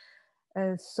threats.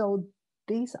 So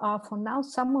these are, for now,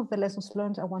 some of the lessons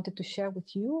learned I wanted to share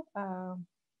with you. I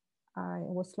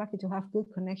was lucky to have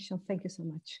good connection. Thank you so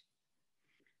much.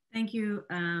 Thank you,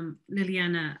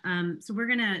 Liliana. So we're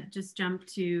gonna just jump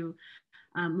to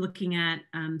looking at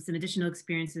some additional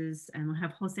experiences, and we'll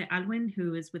have Jose Alwin,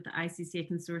 who is with the ICCA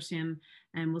Consortium,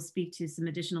 and will speak to some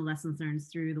additional lessons learned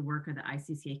through the work of the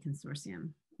ICCA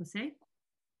Consortium. Jose?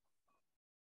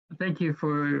 Thank you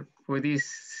for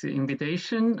this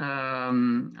invitation.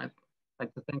 I'd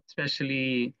like to thank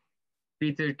especially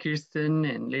Peter, Kirsten,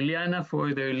 and Liliana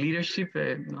for their leadership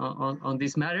on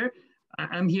this matter.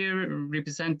 I'm here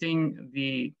representing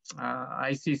the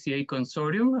ICCA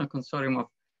Consortium, a consortium of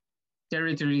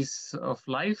territories of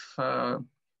life,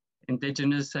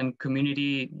 indigenous and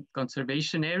community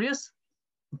conservation areas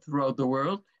throughout the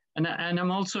world. And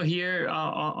I'm also here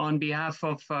on behalf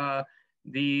of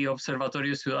the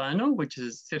Observatorio Ciudadano, which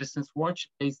is Citizens Watch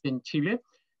based in Chile,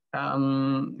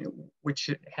 which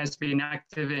has been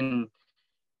active in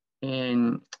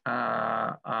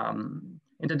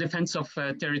the defense of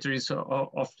territories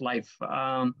of life.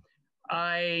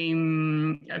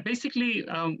 Basically,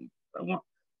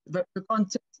 the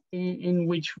context in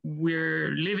which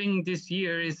we're living this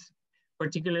year is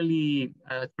particularly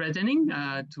threatening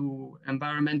to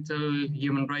environmental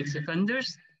human rights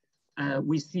defenders.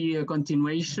 We see a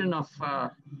continuation of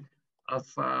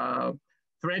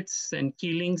threats and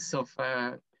killings of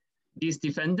these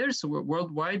defenders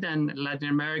worldwide, and Latin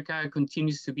America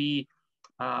continues to be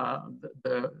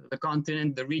the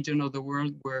continent, the region of the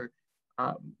world where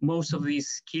most of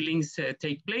these killings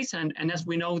take place. And as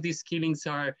we know, these killings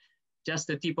are just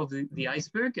the tip of the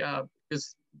iceberg,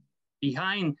 because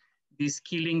behind these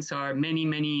killings are many,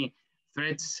 many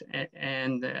threats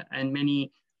and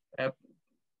many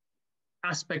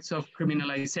aspects of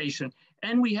criminalization.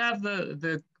 And we have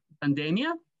the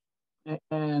pandemic,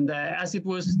 and as it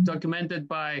was documented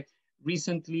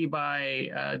recently by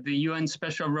the UN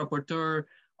Special Rapporteur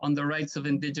on the rights of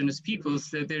indigenous peoples,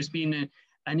 there's been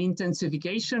an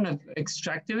intensification of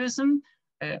extractivism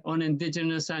on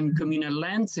indigenous and communal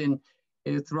lands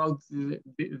throughout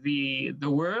the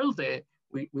world.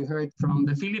 We heard from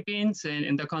the Philippines, and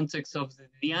in the context of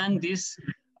the Andes,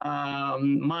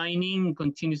 mining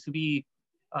continues to be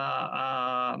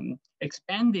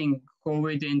expanding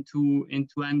COVID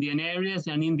into Andean areas,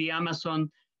 and in the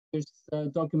Amazon, there's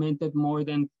documented more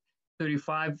than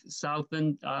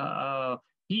 35,000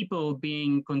 people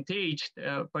being contagious,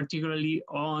 particularly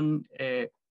on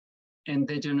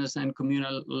indigenous and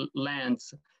communal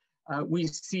lands. We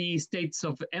see states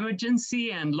of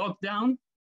emergency and lockdown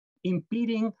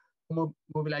impeding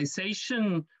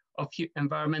mobilization of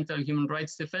environmental human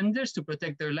rights defenders to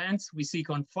protect their lands. We see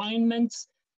confinements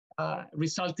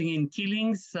resulting in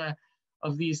killings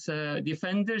of these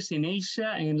defenders in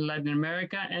Asia and Latin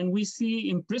America, and we see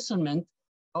imprisonment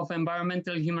of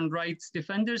environmental human rights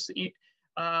defenders,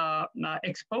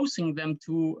 exposing them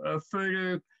to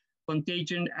further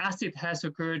contagion, as it has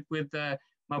occurred with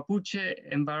Mapuche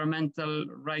environmental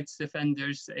rights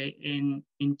defenders in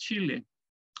Chile.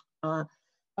 I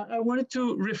wanted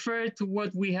to refer to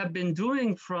what we have been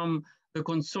doing from the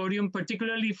consortium,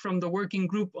 particularly from the working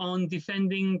group on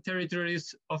defending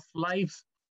territories of life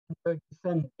and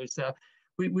defenders.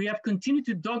 We have continued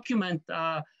to document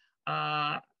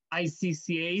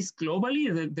ICCAs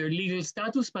globally, their legal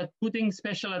status, but putting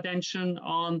special attention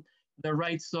on the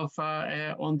rights of,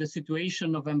 on the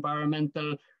situation of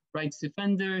environmental rights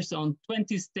defenders on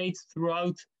 20 states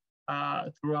throughout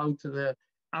the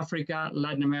Africa,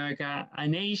 Latin America,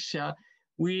 and Asia.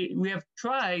 We have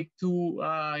tried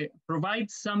to provide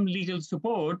some legal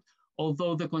support,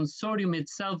 although the consortium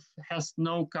itself has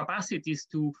no capacities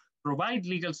to provide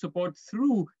legal support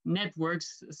through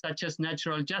networks such as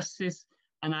Natural Justice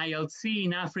and ILC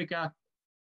in Africa,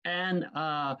 and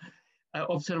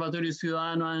Observatorio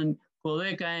Ciudadano and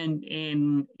Codeca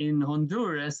in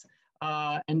Honduras,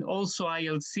 and also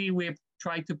ILC. We have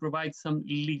tried to provide some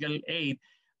legal aid.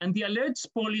 And the alerts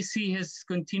policy has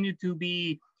continued to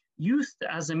be used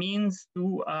as a means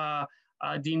to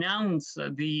denounce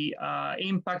the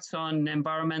impacts on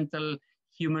environmental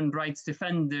human rights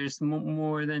defenders.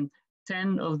 More than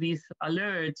 10 of these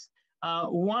alerts.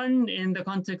 One in the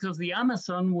context of the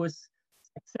Amazon was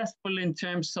successful in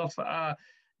terms of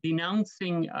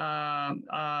denouncing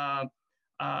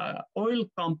oil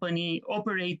company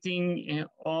operating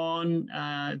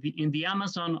in the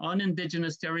Amazon on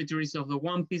indigenous territories of the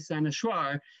Wampis and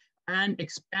Shuar, and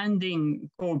expanding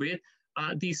COVID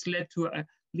this led to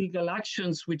legal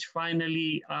actions, which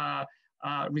finally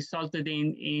resulted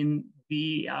in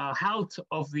the halt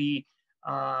of the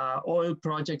oil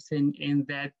projects in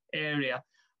that area.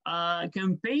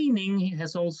 Campaigning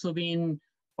has also been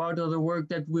part of the work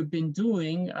that we've been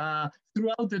doing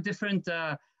throughout the different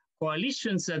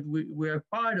coalitions that we're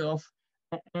part of,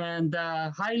 and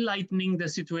highlighting the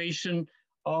situation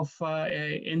of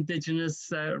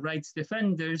indigenous rights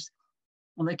defenders.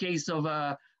 In the case of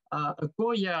a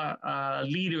Koya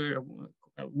leader,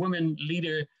 a woman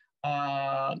leader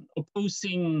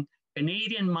opposing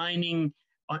Canadian mining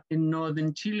in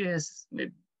northern Chile, has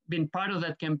been part of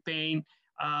that campaign.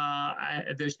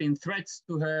 There's been threats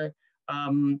to her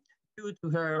due to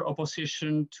her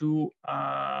opposition to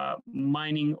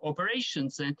mining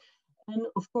operations. And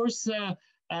of course,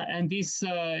 and this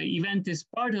event is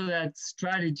part of that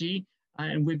strategy,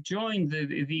 and we've joined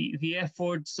the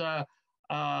efforts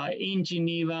in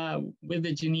Geneva with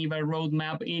the Geneva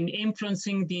Roadmap in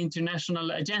influencing the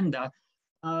international agenda.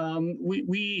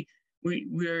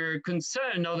 We're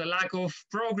concerned of the lack of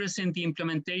progress in the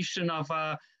implementation of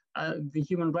the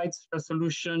Human Rights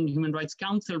Resolution, Human Rights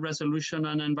Council resolution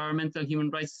on environmental human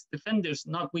rights defenders,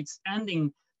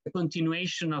 notwithstanding the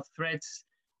continuation of threats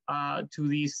to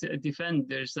these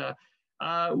defenders.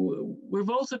 We've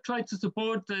also tried to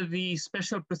support the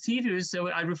special procedures. So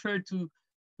I referred to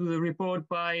the report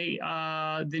by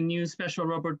the new Special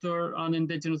Rapporteur on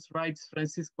Indigenous Rights,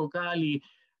 Francisco Gali,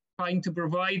 trying to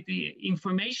provide the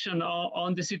information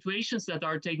on the situations that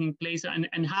are taking place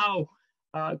and how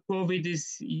COVID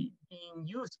is being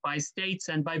used by states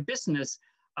and by business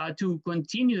to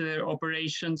continue their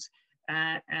operations,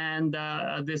 and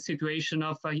the situation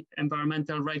of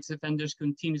environmental rights defenders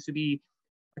continues to be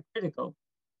critical.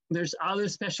 There's other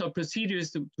special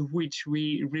procedures to which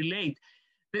we relate.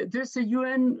 There's a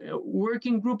UN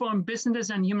working group on business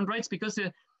and human rights, because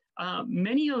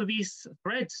many of these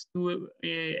threats to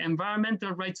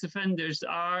environmental rights defenders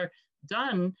are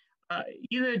done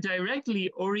either directly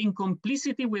or in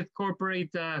complicity with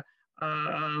corporate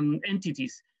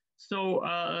entities. So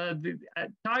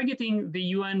targeting the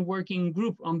UN working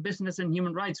group on business and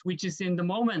human rights, which is in the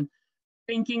moment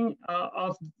thinking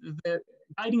of the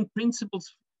guiding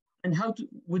principles and how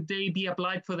would they be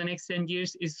applied for the next 10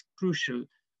 years, is crucial.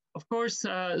 Of course,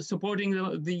 supporting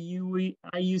the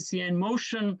IUCN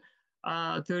motion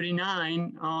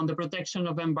 39 on the protection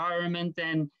of environment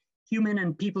and human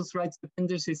and people's rights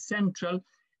defenders is central.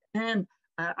 And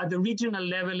at the regional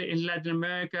level in Latin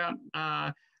America,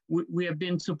 we have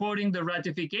been supporting the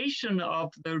ratification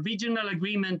of the regional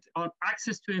agreement on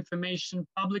access to information,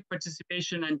 public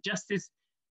participation, and justice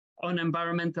on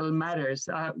environmental matters,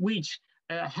 which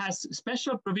has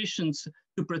special provisions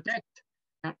to protect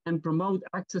and promote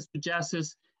access to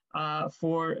justice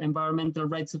for environmental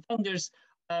rights offenders.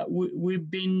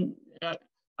 We've been,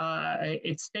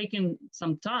 it's taken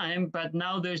some time, but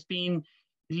now there's been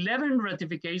 11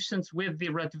 ratifications with the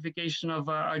ratification of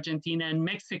Argentina and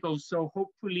Mexico. So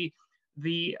hopefully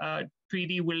the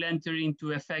treaty will enter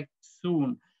into effect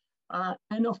soon.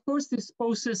 And of course, this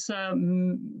poses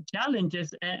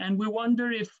challenges, and we wonder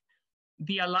if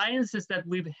the alliances that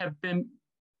we have been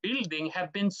building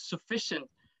have been sufficient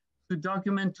to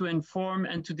document, to inform,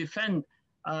 and to defend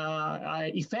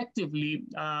effectively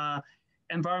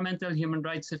environmental human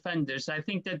rights offenders. I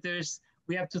think that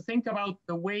we have to think about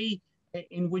the way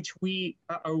in which we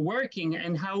are working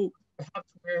and how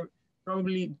perhaps we're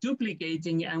probably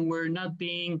duplicating and we're not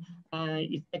being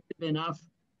effective enough,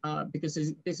 because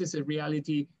this is a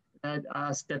reality that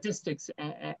statistics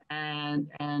and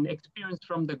experience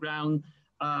from the ground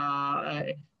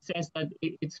says that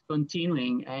it's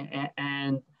continuing,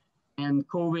 and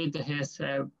COVID has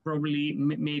probably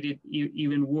made it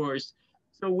even worse.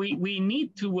 So we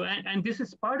need to, and this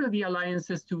is part of the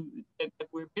alliances that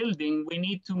we're building, we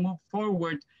need to move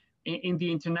forward in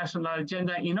the international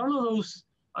agenda in all of those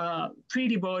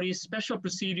treaty bodies, special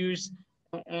procedures,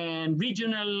 and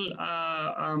regional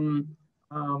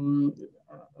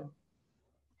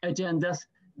agendas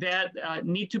that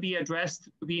need to be addressed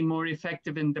to be more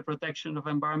effective in the protection of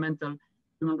environmental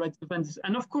human rights defenders.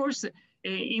 And of course,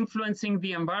 influencing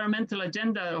the environmental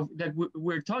agenda that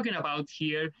we're talking about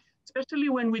here, especially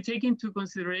when we take into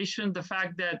consideration the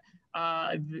fact that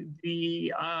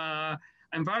the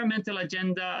environmental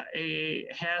agenda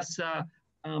is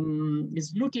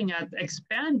looking at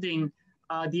expanding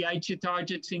the Aichi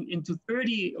targets into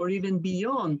 30 or even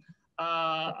beyond %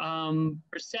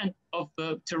 of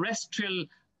the terrestrial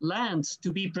lands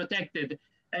to be protected.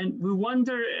 And we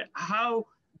wonder how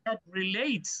that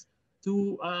relates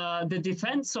to the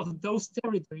defense of those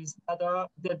territories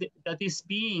that is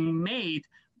being made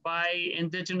by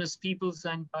indigenous peoples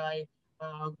and by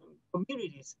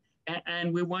communities.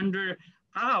 And we wonder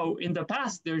how in the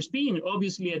past there's been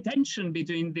obviously a tension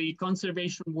between the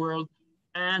conservation world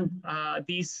and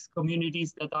these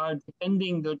communities that are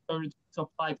defending the territories of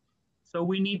life. So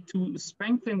we need to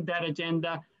strengthen that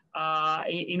agenda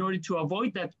in order to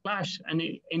avoid that clash and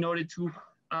in order to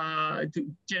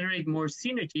generate more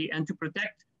synergy and to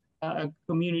protect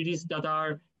communities that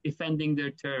are defending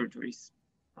their territories.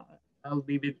 I'll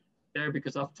leave it there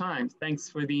because of time. Thanks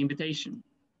for the invitation.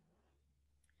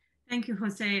 Thank you,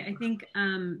 Jose. I think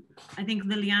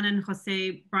Liliana and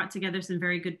Jose brought together some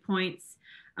very good points.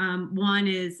 One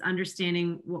is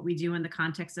understanding what we do in the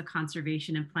context of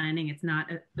conservation and planning. It's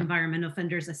not environmental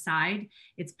offenders aside.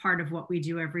 It's part of what we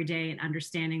do every day and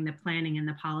understanding the planning and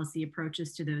the policy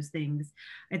approaches to those things.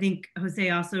 I think Jose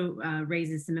also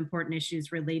raises some important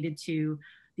issues related to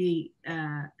the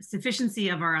sufficiency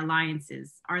of our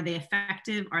alliances. Are they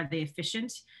effective? Are they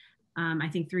efficient? I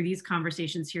think through these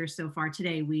conversations here so far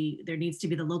today, there needs to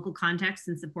be the local context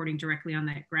and supporting directly on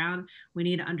that ground. We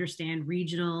need to understand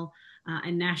regional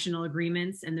and national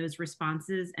agreements and those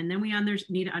responses. And then we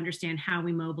need to understand how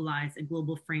we mobilize a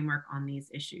global framework on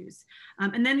these issues.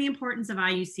 And then the importance of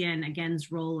IUCN,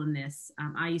 again's role in this.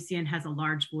 IUCN has a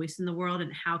large voice in the world,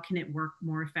 and how can it work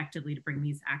more effectively to bring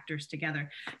these actors together?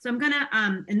 So I'm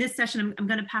gonna, in this session, I'm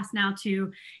gonna pass now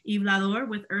to Yves Lalor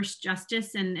with Earth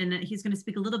Justice, and he's gonna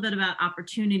speak a little bit about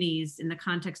opportunities in the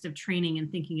context of training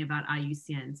and thinking about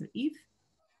IUCN. So Yves?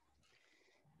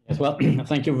 Yes, well,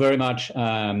 thank you very much.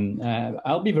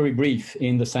 I'll be very brief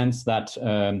in the sense that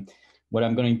what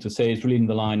I'm going to say is really in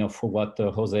the line of what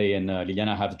Jose and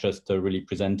Liliana have just really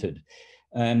presented.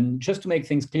 Just to make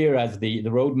things clear, as the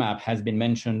roadmap has been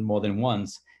mentioned more than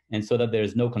once, and so that there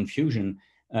is no confusion,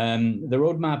 the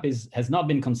roadmap has not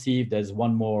been conceived as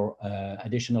one more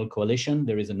additional coalition.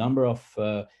 There is a number of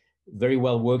very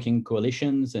well working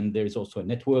coalitions, and there is also a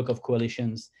network of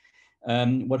coalitions.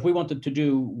 What we wanted to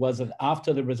do was that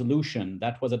after the resolution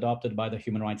that was adopted by the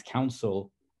Human Rights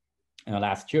Council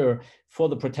last year for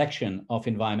the protection of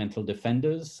environmental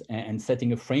defenders and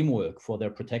setting a framework for their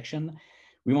protection,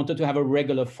 we wanted to have a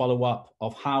regular follow-up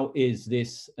of how is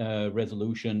this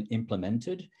resolution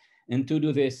implemented, and to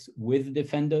do this with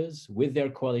defenders, with their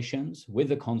coalitions, with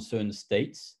the concerned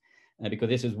states, because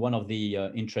this is one of the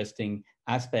interesting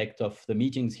aspects of the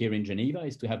meetings here in Geneva,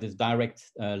 is to have this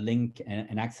direct link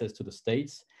and access to the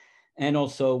states, and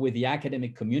also with the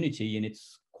academic community. And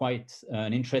it's quite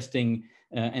an interesting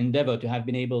endeavor to have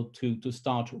been able to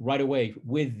start right away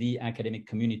with the academic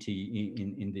community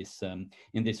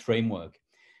in this framework.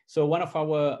 So one of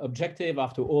our objectives,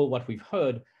 after all what we've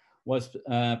heard, was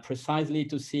precisely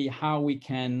to see how we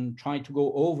can try to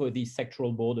go over these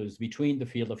sectoral borders between the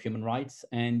field of human rights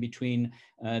and between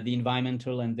the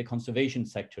environmental and the conservation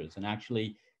sectors. And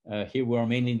actually, here we are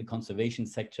mainly in the conservation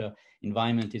sector.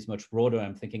 Environment is much broader.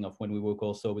 I'm thinking of when we work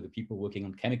also with the people working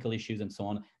on chemical issues and so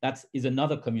on. That is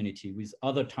another community with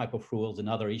other type of rules and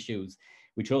other issues,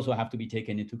 which also have to be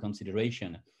taken into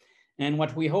consideration. And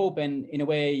what we hope, and in a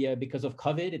way, because of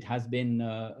COVID, it has been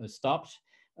stopped.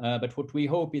 But what we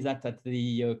hope is that at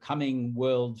the coming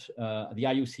the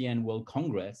IUCN World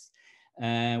Congress,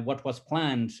 what was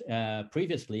planned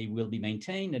previously will be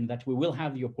maintained, and that we will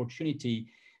have the opportunity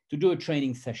to do a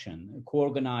training session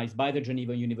co-organized by the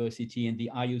Geneva University and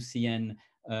the IUCN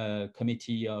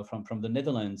committee from the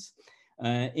Netherlands,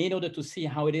 in order to see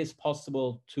how it is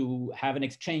possible to have an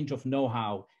exchange of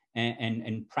know-how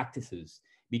and practices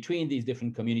between these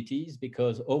different communities,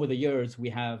 because over the years we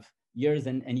have years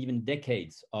and even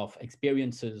decades of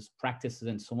experiences, practices,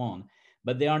 and so on,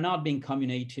 but they are not being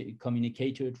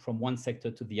communicated from one sector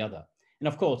to the other. And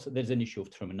of course, there's an issue of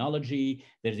terminology,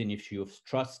 there's an issue of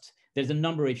trust, there's a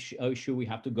number of issues we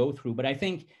have to go through, but I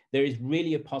think there is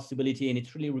really a possibility, and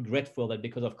it's really regretful that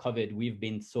because of COVID, we've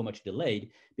been so much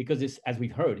delayed, because it's, as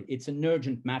we've heard, it's an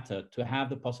urgent matter to have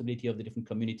the possibility of the different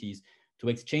communities to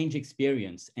exchange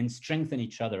experience and strengthen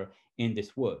each other in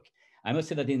this work. I must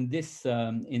say that in this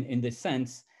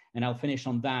sense, and I'll finish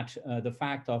on that, the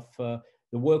fact of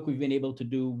the work we've been able to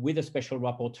do with a special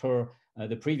rapporteur,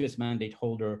 the previous mandate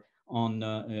holder on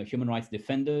human rights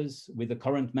defenders, with the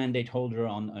current mandate holder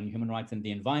on human rights and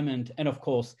the environment, and of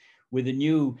course, with the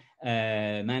new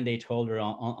mandate holder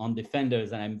on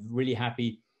defenders, and I'm really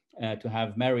happy to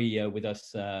have Mary with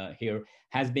us here,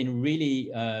 has been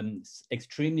really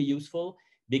extremely useful,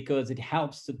 because it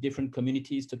helps the different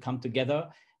communities to come together.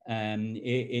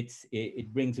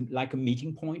 It brings like a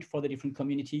meeting point for the different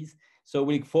communities. So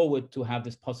we look forward to have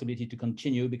this possibility to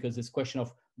continue, because this question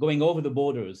of going over the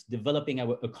borders, developing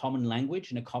a common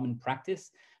language and a common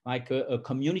practice, like a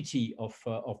community of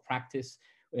practice,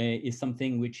 is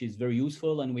something which is very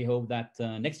useful, and we hope that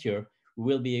next year we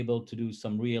will be able to do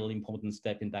some real important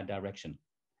step in that direction.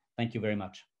 Thank you very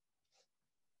much.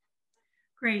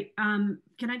 Great.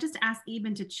 Can I just ask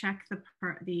Eben to check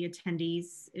the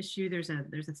attendees issue? There's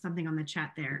something on the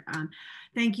chat there.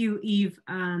 Thank you, Eve.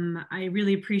 I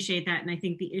really appreciate that. And I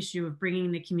think the issue of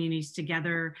bringing the communities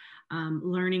together,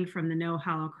 learning from the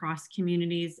know-how across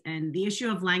communities, and the issue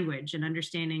of language and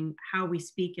understanding how we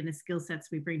speak and the skill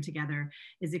sets we bring together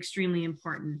is extremely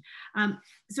important.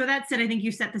 So that said, I think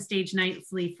you set the stage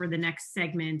nicely for the next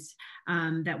segment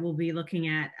that we'll be looking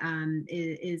at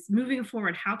is moving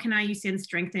forward. How can IUCN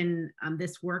strengthen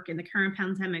this work in the current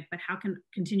pandemic, but how can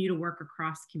continue to work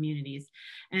across communities?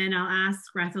 And I'll ask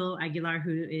Gretel Aguilar,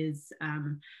 who is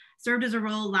served as a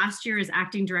role last year as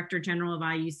Acting Director General of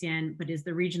IUCN, but is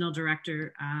the Regional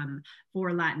Director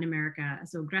for Latin America.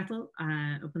 So Gretel,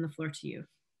 open the floor to you.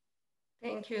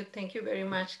 Thank you very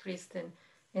much, Kristen,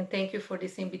 and thank you for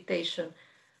this invitation.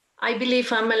 I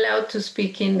believe I'm allowed to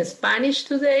speak in Spanish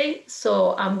today,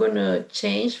 so I'm going to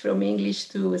change from English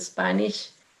to Spanish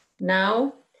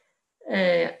now.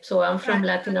 So I'm from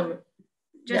Latin America.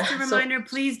 Just a reminder,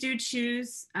 please do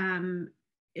choose.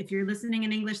 If you're listening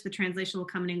in English, the translation will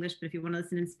come in English, but if you want to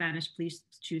listen in Spanish, please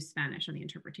choose Spanish on the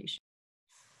interpretation.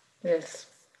 Yes,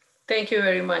 thank you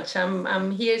very much.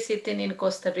 I'm here sitting in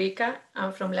Costa Rica.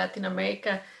 I'm from Latin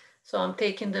America, so I'm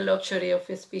taking the luxury of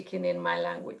speaking in my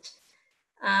language.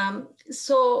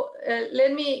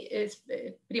 Let me,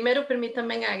 primero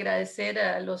permítanme agradecer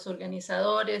a los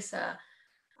organizadores, a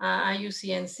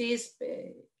IUCN CISP,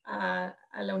 a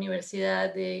la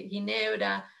Universidad de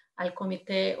Ginebra, al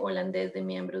Comité Holandés de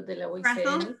Miembros de la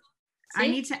IUCN. I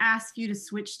need to ask you to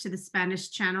switch to the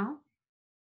Spanish channel.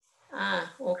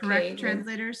 Okay. Correct,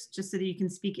 translators, just so that you can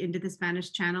speak into the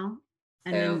Spanish channel,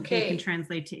 and then they can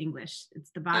translate to English.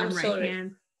 It's the bottom right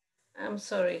hand. I'm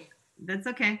sorry. That's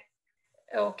okay.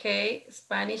 Okay,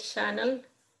 Spanish channel.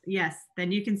 Yes,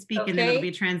 then you can speak and then it'll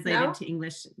be translated to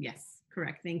English. Yes,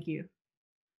 correct. Thank you.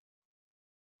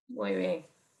 Muy bien,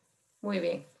 muy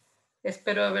bien.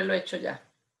 Espero haberlo hecho ya.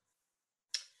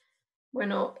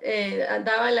 Bueno,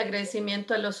 daba el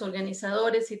agradecimiento a los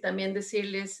organizadores y también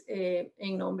decirles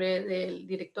en nombre del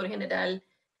director general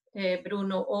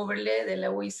Bruno Oberle de la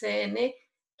IUCN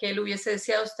que él hubiese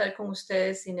deseado estar con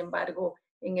ustedes, sin embargo,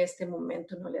 en este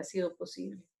momento no le ha sido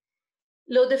posible.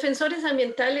 Los defensores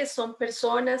ambientales son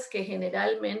personas que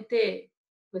generalmente,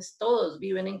 pues todos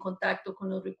viven en contacto con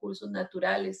los recursos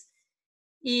naturales.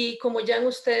 Y como ya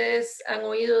ustedes han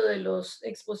oído de los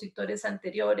expositores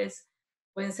anteriores,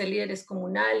 pueden ser líderes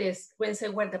comunales, pueden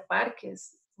ser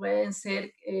guardaparques, pueden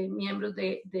ser miembros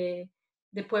de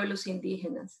pueblos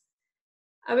indígenas.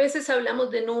 A veces hablamos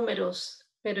de números,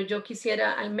 pero yo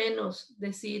quisiera al menos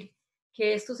decir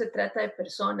que esto se trata de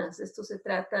personas. Esto se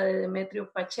trata de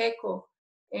Demetrio Pacheco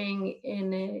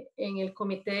en el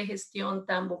Comité de Gestión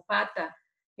Tambopata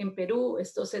en Perú.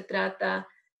 Esto se trata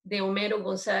de Homero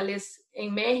González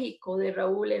en México, de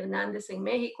Raúl Hernández en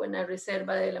México, en la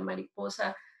Reserva de la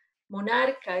Mariposa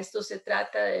Monarca. Esto se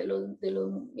trata de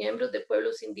los miembros de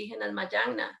pueblos indígenas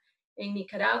Mayana en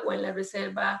Nicaragua, en la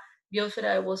Reserva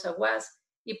Biosfera de Bozaguas.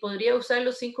 Y podría usar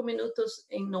los 5 minutos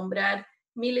en nombrar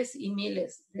miles y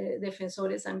miles de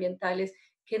defensores ambientales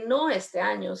que no este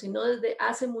año, sino desde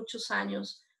hace muchos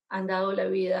años han dado la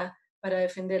vida para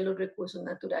defender los recursos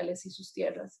naturales y sus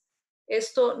tierras.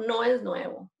 Esto no es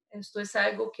nuevo, esto es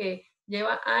algo que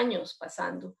lleva años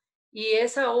pasando y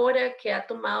es ahora que ha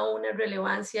tomado una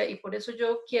relevancia y por eso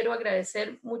yo quiero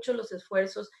agradecer mucho los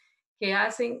esfuerzos que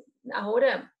hacen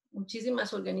ahora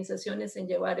muchísimas organizaciones en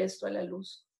llevar esto a la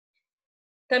luz.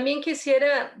 También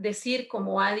quisiera decir,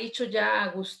 como ha dicho ya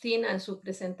Agustina en su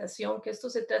presentación, que esto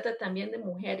se trata también de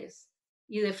mujeres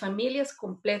y de familias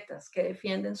completas que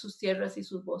defienden sus tierras y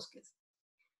sus bosques.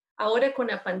 Ahora con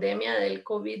la pandemia del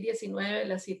COVID-19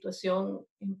 la situación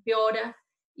empeora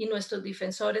y nuestros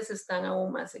defensores están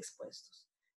aún más expuestos.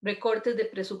 Recortes de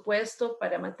presupuesto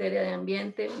para materia de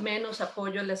ambiente, menos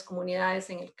apoyo a las comunidades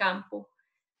en el campo,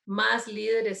 más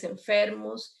líderes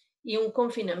enfermos y un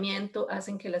confinamiento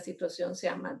hacen que la situación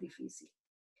sea más difícil.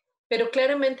 Pero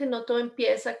claramente no todo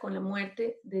empieza con la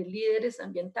muerte de líderes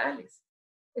ambientales.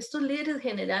 Estos líderes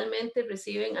generalmente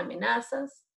reciben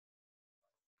amenazas,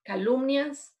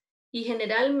 calumnias y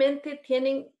generalmente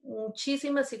tienen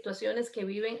muchísimas situaciones que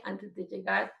viven antes de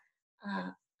llegar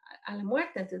a la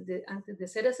muerte, antes de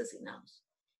ser asesinados.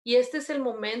 Y este es el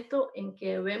momento en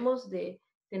que debemos de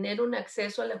tener un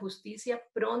acceso a la justicia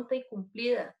pronta y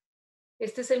cumplida.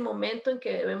 Este es el momento en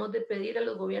que debemos de pedir a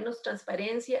los gobiernos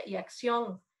transparencia y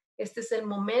acción. Este es el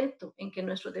momento en que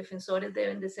nuestros defensores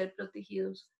deben de ser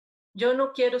protegidos Yo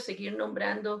no quiero seguir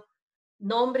nombrando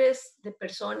nombres de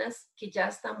personas que ya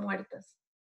están muertas.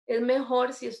 Es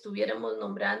mejor si estuviéramos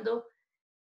nombrando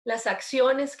las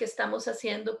acciones que estamos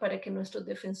haciendo para que nuestros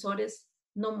defensores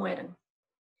no mueran.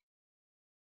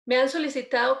 Me han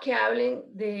solicitado que hablen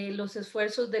de los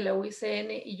esfuerzos de la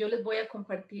IUCN y yo les voy a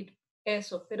compartir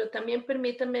eso, pero también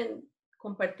permítanme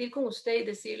compartir con ustedes y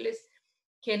decirles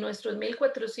que nuestros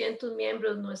 1.400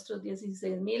 miembros, nuestros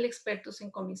 16.000 expertos en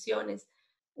comisiones,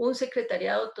 un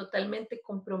secretariado totalmente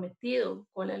comprometido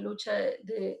con la lucha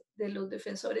de los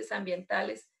defensores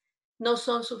ambientales, no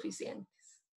son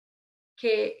suficientes.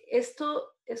 Que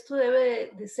esto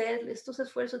debe de ser, estos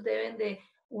esfuerzos deben de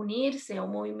unirse a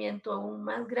un movimiento aún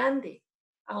más grande,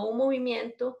 a un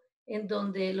movimiento en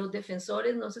donde los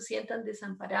defensores no se sientan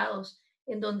desamparados,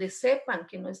 en donde sepan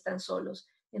que no están solos,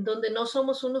 en donde no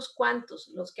somos unos cuantos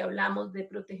los que hablamos de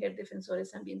proteger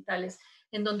defensores ambientales,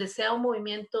 en donde sea un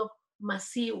movimiento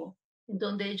masivo, en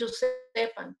donde ellos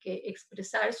sepan que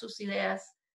expresar sus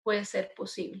ideas puede ser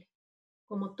posible,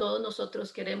 como todos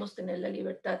nosotros queremos tener la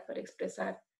libertad para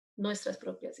expresar nuestras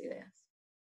propias ideas.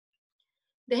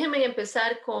 Déjenme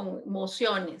empezar con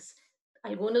mociones.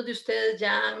 Algunos de ustedes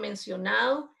ya han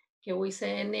mencionado que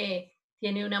IUCN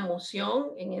tiene una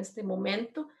moción en este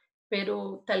momento,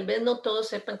 pero tal vez no todos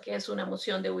sepan qué es una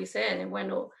moción de IUCN.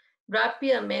 Bueno,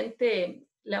 rápidamente,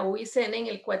 la IUCN en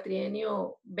el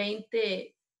cuatrienio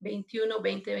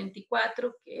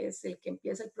 2021-2024, que es el que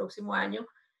empieza el próximo año,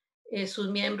 sus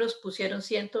miembros pusieron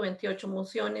 128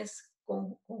 mociones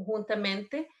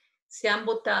conjuntamente, se han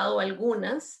votado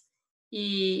algunas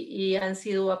y han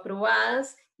sido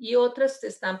aprobadas y otras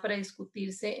están para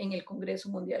discutirse en el Congreso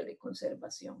Mundial de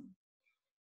Conservación.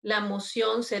 La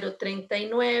moción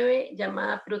 039,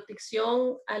 llamada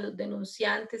Protección a los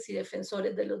denunciantes y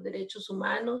defensores de los derechos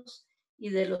humanos y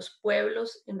de los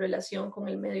pueblos en relación con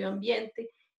el medio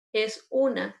ambiente, es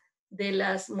una de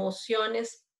las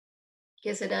mociones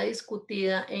que será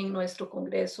discutida en nuestro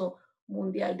Congreso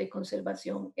Mundial de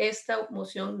Conservación. Esta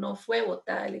moción no fue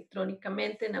votada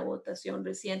electrónicamente en la votación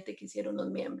reciente que hicieron los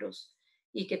miembros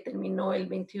y que terminó el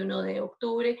 21 de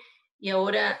octubre. Y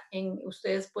ahora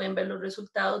ustedes pueden ver los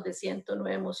resultados de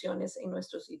 109 mociones en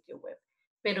nuestro sitio web,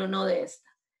 pero no de esta.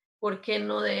 ¿Por qué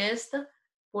no de esta?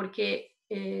 Porque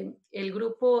el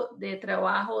grupo de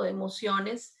trabajo de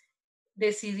mociones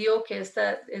decidió que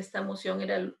esta moción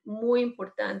era muy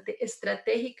importante,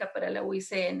 estratégica para la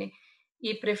IUCN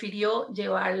y prefirió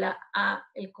llevarla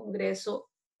al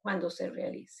Congreso cuando se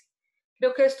realice.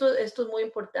 Creo que esto es muy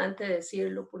importante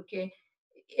decirlo porque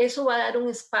eso va a dar un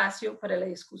espacio para la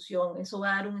discusión, eso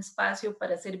va a dar un espacio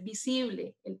para hacer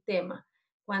visible el tema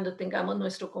cuando tengamos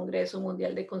nuestro Congreso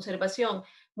Mundial de Conservación.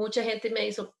 Mucha gente me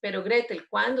dice, pero Gretel,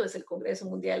 ¿cuándo es el Congreso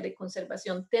Mundial de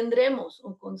Conservación? Tendremos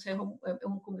un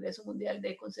Congreso Mundial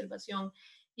de Conservación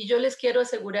y yo les quiero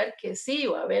asegurar que sí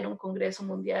va a haber un Congreso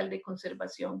Mundial de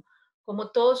Conservación.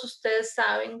 Como todos ustedes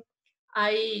saben,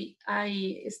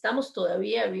 estamos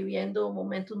todavía viviendo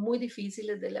momentos muy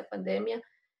difíciles de la pandemia.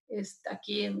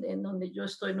 Aquí en donde yo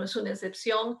estoy no es una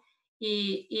excepción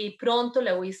y pronto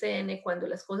la IUCN, cuando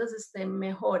las cosas estén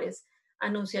mejores,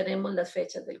 anunciaremos las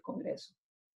fechas del Congreso.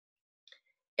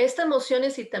 Estas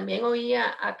mociones, y también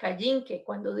oía a Callinque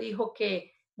cuando dijo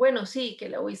que, bueno, sí, que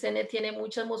la IUCN tiene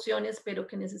muchas mociones, pero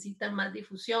que necesitan más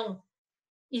difusión.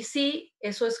 Y sí,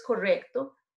 eso es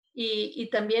correcto. Y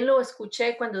también lo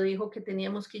escuché cuando dijo que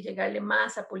teníamos que llegarle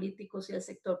más a políticos y al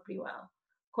sector privado.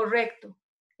 Correcto.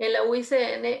 En la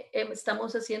IUCN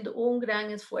estamos haciendo un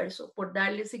gran esfuerzo por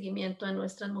darle seguimiento a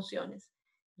nuestras mociones.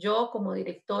 Yo, como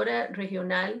directora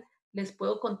regional, les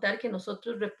puedo contar que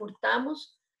nosotros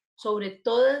reportamos sobre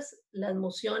todas las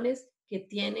mociones que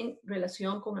tienen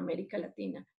relación con América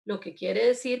Latina. Lo que quiere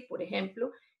decir, por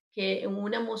ejemplo, que en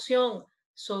una moción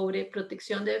sobre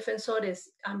protección de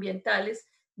defensores ambientales,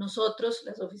 nosotros,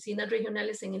 las oficinas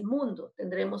regionales en el mundo,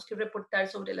 tendremos que reportar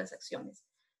sobre las acciones.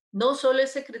 No solo el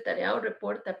secretariado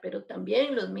reporta, pero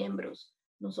también los miembros.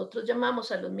 Nosotros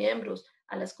llamamos a los miembros,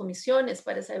 a las comisiones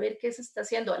para saber qué se está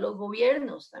haciendo, a los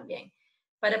gobiernos también,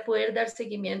 para poder dar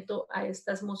seguimiento a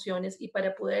estas mociones y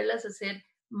para poderlas hacer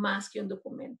más que un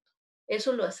documento.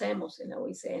 Eso lo hacemos en la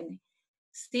IUCN.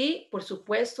 Sí, por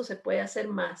supuesto, se puede hacer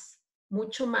más,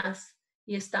 mucho más,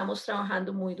 y estamos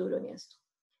trabajando muy duro en esto.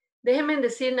 Déjenme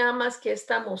decir nada más que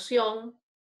esta moción,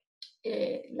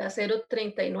 la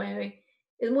 039,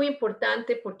 es muy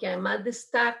importante porque además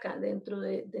destaca dentro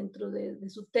de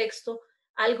su texto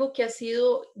algo que ha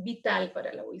sido vital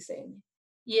para la IUCN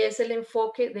y es el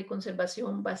enfoque de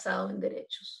conservación basado en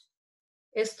derechos.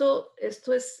 Esto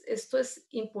es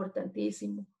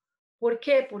importantísimo. ¿Por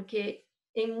qué? Porque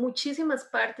en muchísimas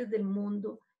partes del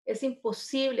mundo Es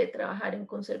imposible trabajar en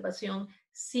conservación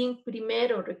sin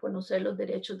primero reconocer los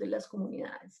derechos de las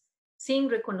comunidades, sin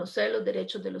reconocer los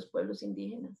derechos de los pueblos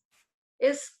indígenas.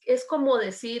 Es como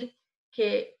decir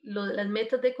que las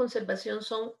metas de conservación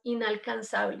son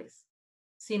inalcanzables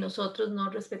si nosotros no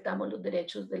respetamos los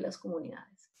derechos de las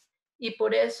comunidades. Y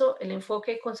por eso el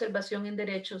enfoque de conservación en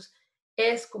derechos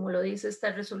es, como lo dice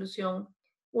esta resolución,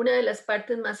 una de las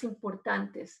partes más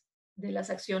importantes de las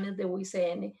acciones de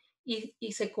IUCN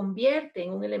y se convierte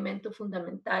en un elemento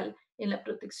fundamental en la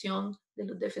protección de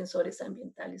los defensores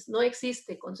ambientales. No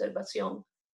existe conservación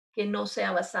que no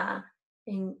sea basada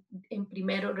en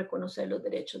primero reconocer los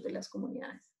derechos de las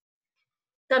comunidades.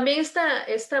 También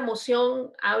esta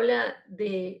moción habla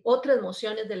de otras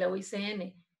mociones de la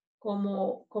IUCN,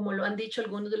 como lo han dicho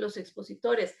algunos de los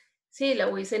expositores. Sí, la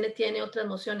IUCN tiene otras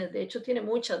mociones, de hecho tiene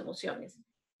muchas mociones.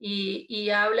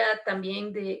 Y habla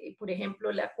también de, por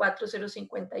ejemplo, la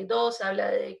 4052,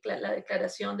 habla de la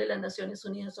Declaración de las Naciones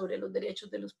Unidas sobre los Derechos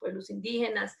de los Pueblos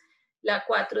Indígenas. La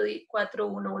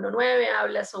 4119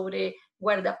 habla sobre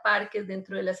guardaparques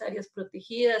dentro de las áreas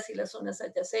protegidas y las zonas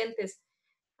adyacentes.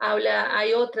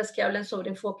 Hay otras que hablan sobre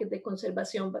enfoques de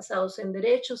conservación basados en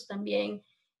derechos también,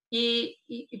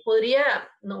 y podría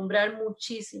nombrar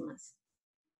muchísimas.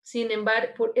 Sin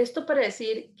embargo, esto para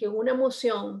decir que una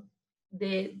moción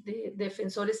de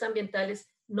defensores ambientales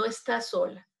no está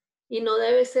sola y no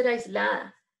debe ser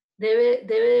aislada, debe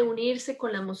de unirse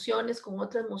con las mociones, con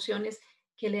otras mociones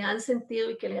que le dan sentido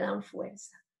y que le dan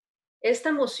fuerza.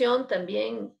 Esta moción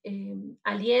también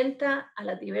alienta a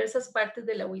las diversas partes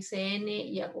de la IUCN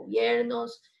y a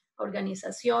gobiernos, a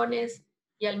organizaciones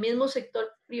y al mismo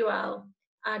sector privado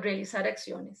a realizar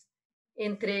acciones.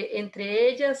 Entre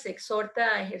ellas se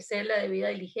exhorta a ejercer la debida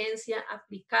diligencia,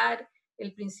 aplicar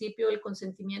el principio del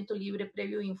consentimiento libre,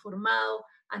 previo e informado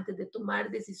antes de tomar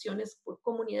decisiones por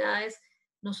comunidades.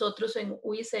 Nosotros en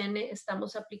IUCN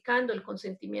estamos aplicando el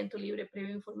consentimiento libre, previo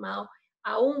e informado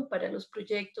aún para los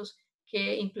proyectos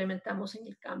que implementamos en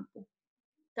el campo.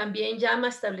 También llama a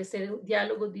establecer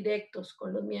diálogos directos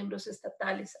con los miembros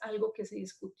estatales, algo que se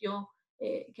discutió,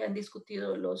 que han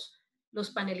discutido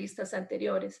los panelistas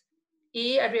anteriores,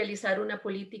 y a realizar una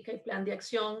política y plan de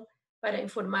acción para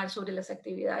informar sobre las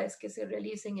actividades que se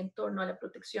realicen en torno a la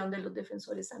protección de los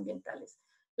defensores ambientales.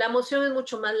 La moción es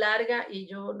mucho más larga y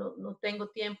yo no tengo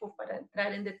tiempo para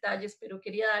entrar en detalles, pero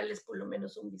quería darles por lo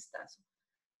menos un vistazo.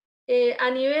 A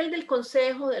nivel del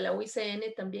Consejo de la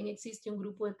IUCN también existe un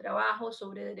grupo de trabajo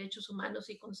sobre derechos humanos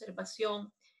y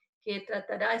conservación que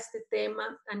tratará este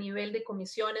tema a nivel de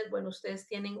comisiones. Bueno, ustedes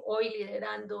tienen hoy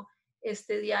liderando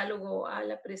este diálogo a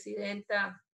la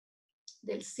presidenta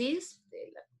del CIS,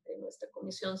 de nuestra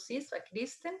comisión CIS, a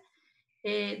Kristen,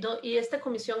 y esta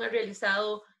comisión ha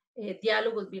realizado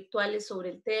diálogos virtuales sobre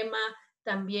el tema.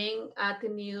 También ha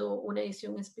tenido una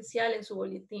edición especial en su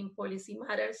boletín Policy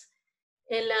Matters.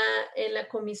 En la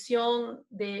Comisión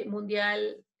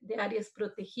Mundial de Áreas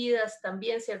Protegidas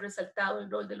también se ha resaltado el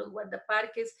rol de los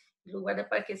guardaparques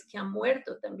que han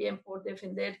muerto también por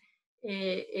defender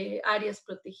áreas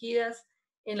protegidas.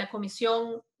 En la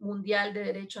Comisión Mundial de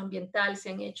Derecho Ambiental se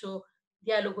han hecho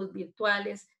diálogos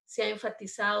virtuales, se ha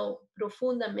enfatizado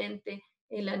profundamente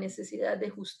en la necesidad de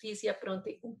justicia pronta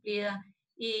y cumplida,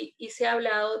 y se ha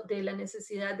hablado de la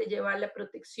necesidad de llevar la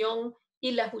protección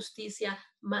y la justicia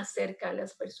más cerca a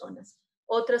las personas.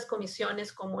 Otras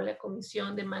comisiones como la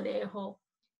Comisión de Manejo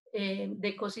de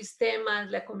Ecosistemas,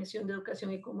 la Comisión de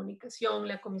Educación y Comunicación,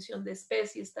 la Comisión de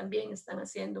Especies también están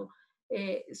haciendo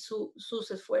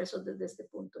sus esfuerzos desde este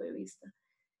punto de vista.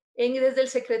 Desde el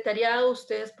secretariado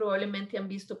ustedes probablemente han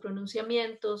visto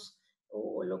pronunciamientos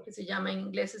o lo que se llama en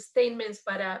inglés statements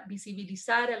para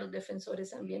visibilizar a los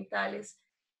defensores ambientales,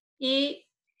 y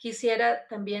quisiera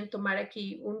también tomar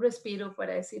aquí un respiro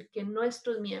para decir que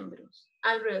nuestros miembros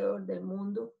alrededor del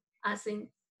mundo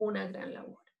hacen una gran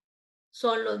labor.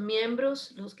 Son los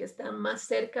miembros los que están más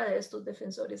cerca de estos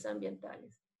defensores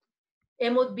ambientales.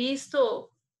 Hemos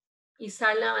visto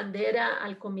izar la bandera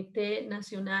al Comité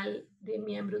Nacional de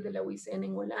Miembros de la IUCN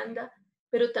en Holanda,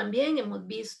 pero también hemos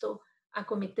visto a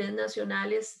comités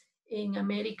nacionales en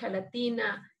América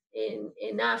Latina,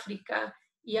 en África,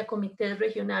 y a comités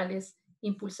regionales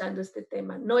impulsando este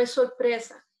tema. No es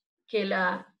sorpresa que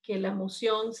la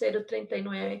moción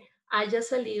 039 haya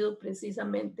salido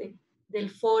precisamente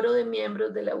del foro de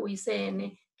miembros de la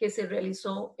IUCN que se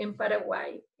realizó en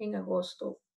Paraguay en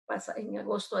agosto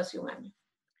hace un año.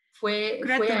 Fue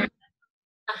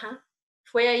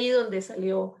ahí donde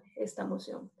salió esta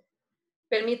moción.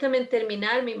 Permítame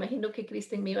terminar, me imagino que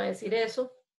Kristen me iba a decir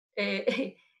eso,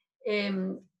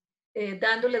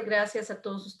 dándoles gracias a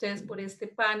todos ustedes por este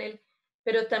panel,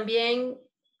 pero también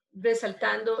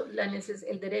resaltando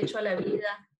el derecho a la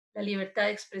vida, la libertad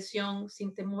de expresión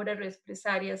sin temor a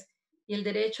represalias y el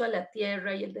derecho a la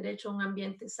tierra y el derecho a un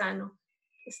ambiente sano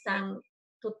están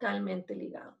totalmente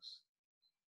ligados.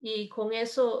 Y con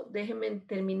eso déjenme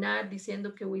terminar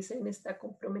diciendo que IUCN está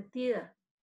comprometida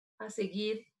a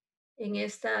seguir en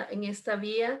esta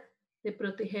vía de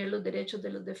proteger los derechos de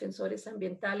los defensores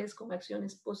ambientales con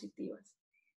acciones positivas,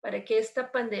 para que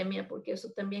esta pandemia, porque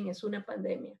eso también es una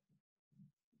pandemia,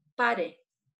 pare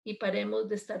y paremos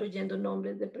de estar oyendo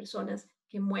nombres de personas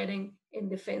que mueren en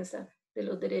defensa de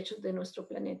los derechos de nuestro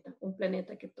planeta, un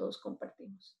planeta que todos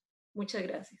compartimos. Muchas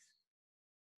gracias.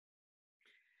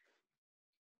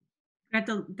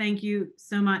 Gretel, thank you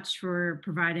so much for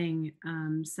providing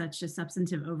such a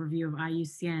substantive overview of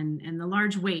IUCN and the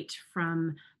large weight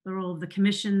from the role of the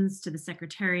commissions to the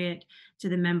Secretariat to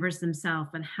the members themselves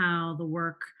and how the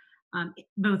work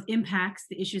both impacts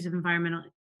the issues of environmental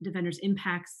defenders,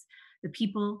 impacts the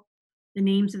people, the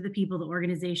names of the people, the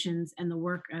organizations, and the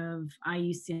work of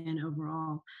IUCN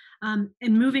overall. And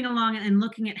moving along and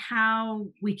looking at how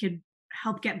we could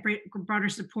help get broader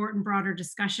support and broader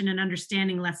discussion and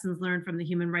understanding lessons learned from the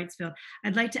human rights field.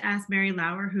 I'd like to ask Mary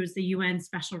Lauer, who's the UN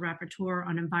Special Rapporteur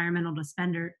on Environmental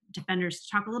Defenders, to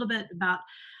talk a little bit about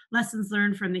lessons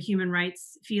learned from the human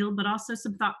rights field, but also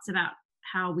some thoughts about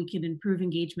how we can improve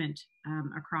engagement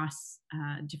across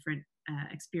different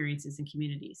experiences and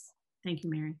communities. Thank you,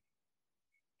 Mary.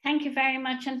 Thank you very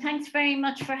much, and thanks very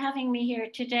much for having me here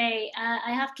today.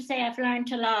 I have to say I've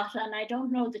learned a lot, and I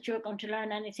don't know that you're going to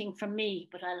learn anything from me,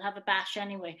 but I'll have a bash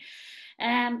anyway.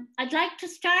 I'd like to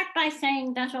start by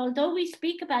saying that although we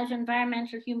speak about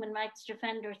environmental human rights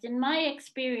defenders, in my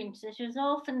experience, it is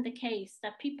often the case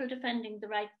that people defending the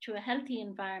right to a healthy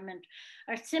environment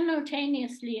are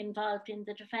simultaneously involved in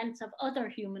the defense of other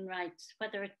human rights,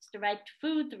 whether it's the right to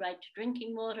food, the right to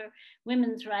drinking water,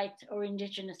 women's rights, or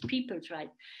Indigenous people's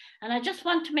rights. And I just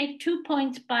want to make 2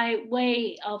 points by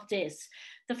way of this.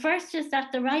 The first is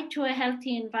that the right to a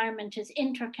healthy environment is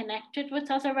interconnected with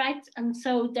other rights, and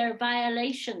so their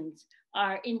violations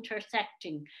are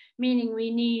intersecting, meaning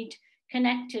we need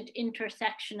connected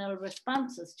intersectional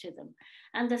responses to them.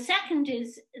 And the second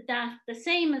is that the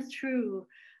same is true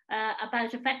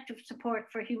about effective support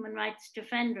for human rights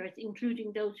defenders,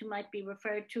 including those who might be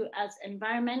referred to as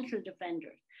environmental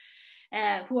defenders.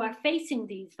 Who are facing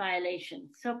these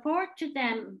violations. Support to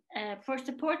them, for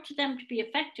support to them to be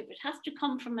effective, it has to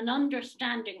come from an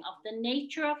understanding of the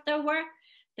nature of their work,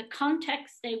 the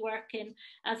context they work in,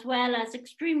 as well as,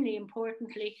 extremely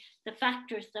importantly, the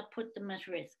factors that put them at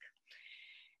risk.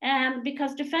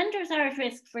 Because defenders are at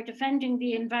risk for defending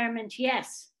the environment,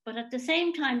 yes, but at the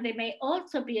same time, they may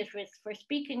also be at risk for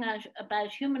speaking out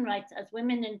about human rights as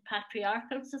women in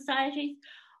patriarchal societies,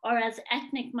 or as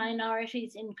ethnic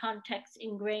minorities in contexts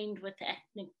ingrained with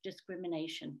ethnic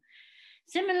discrimination.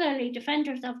 Similarly,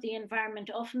 defenders of the environment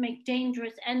often make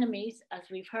dangerous enemies, as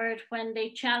we've heard, when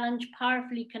they challenge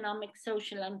powerful economic,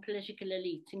 social, and political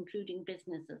elites, including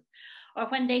businesses, or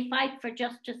when they fight for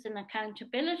justice and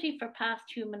accountability for past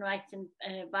human rights and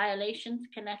violations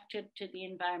connected to the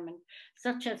environment,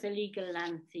 such as illegal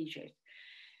land seizures.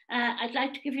 I'd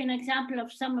like to give you an example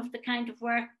of some of the kind of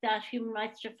work that human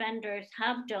rights defenders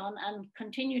have done and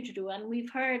continue to do. And we've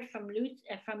heard from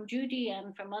Judy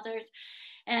and from others,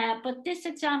 but this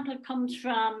example comes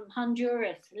from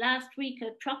Honduras. Last week,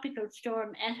 a tropical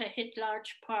storm ETA hit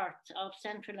large parts of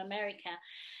Central America.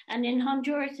 And in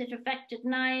Honduras, it affected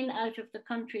 9 out of the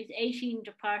country's 18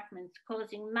 departments,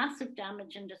 causing massive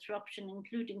damage and disruption,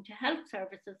 including to health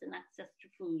services and access to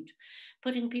food,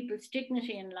 putting people's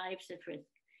dignity and lives at risk.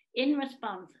 In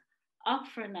response,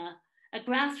 Ofrana, a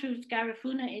grassroots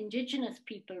Garifuna Indigenous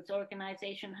peoples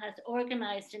organization, has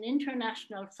organized an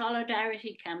international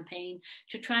solidarity campaign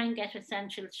to try and get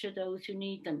essentials to those who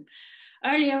need them.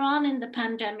 Earlier on in the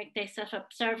pandemic, they set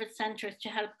up service centers to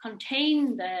help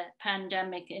contain the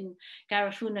pandemic in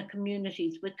Garifuna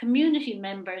communities, with community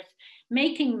members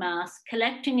making masks,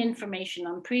 collecting information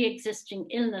on pre-existing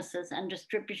illnesses, and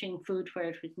distributing food where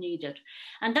it was needed.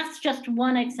 And that's just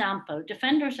one example.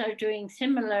 Defenders are doing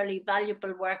similarly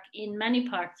valuable work in many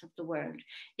parts of the world,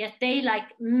 yet they, like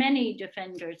many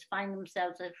defenders, find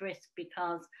themselves at risk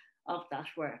because of that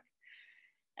work.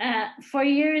 For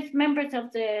years, members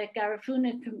of the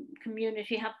Garifuna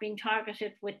community have been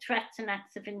targeted with threats and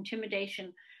acts of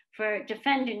intimidation for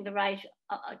defending the right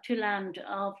to land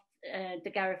of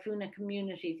the Garifuna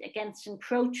communities against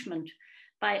encroachment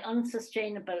by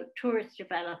unsustainable tourist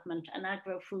development and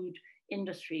agro-food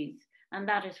industries. And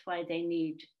that is why they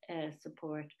need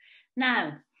support.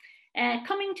 Now,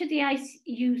 Coming to the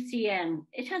IUCN,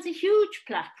 it has a huge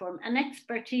platform and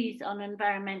expertise on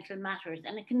environmental matters,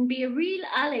 and it can be a real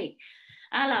ally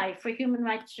for human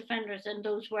rights defenders and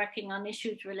those working on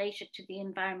issues related to the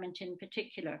environment in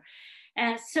particular.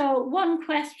 So one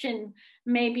question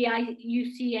maybe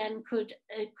IUCN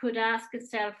could ask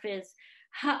itself is,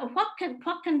 what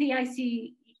can the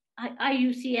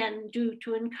IUCN do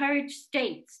to encourage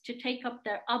states to take up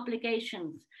their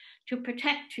obligations to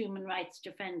protect human rights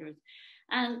defenders?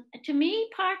 And to me,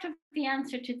 part of the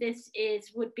answer to this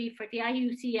would be for the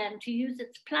IUCN to use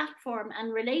its platform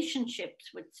and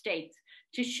relationships with states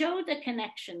to show the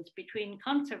connections between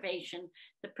conservation,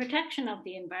 the protection of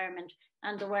the environment,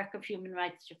 and the work of human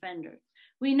rights defenders.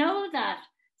 We know that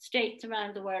states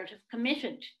around the world have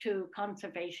committed to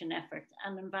conservation efforts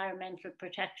and environmental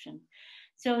protection.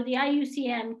 So the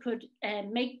IUCN could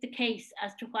make the case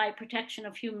as to why protection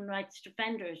of human rights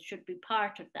defenders should be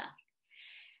part of that.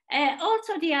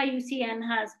 Also, the IUCN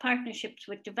has partnerships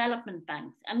with development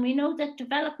banks, and we know that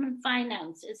development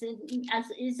finance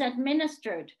is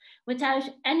administered without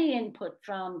any input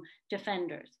from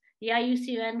defenders. The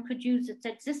IUCN could use its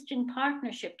existing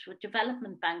partnerships with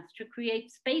development banks to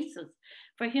create spaces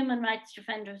for human rights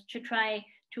defenders to try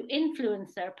to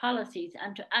influence their policies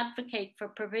and to advocate for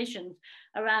provisions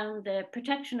around the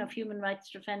protection of human rights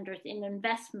defenders in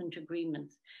investment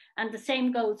agreements. And the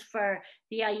same goes for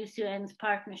the IUCN's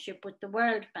partnership with the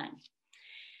World Bank.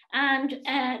 And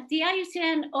the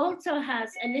IUCN also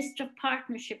has a list of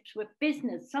partnerships with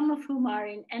business, some of whom are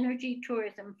in energy,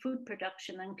 tourism, food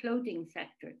production, and clothing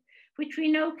sectors, which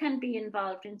we know can be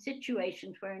involved in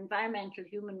situations where environmental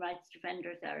human rights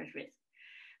defenders are at risk.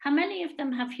 How many of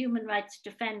them have human rights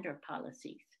defender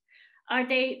policies? Are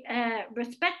they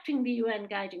respecting the UN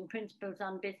guiding principles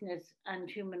on business and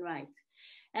human rights?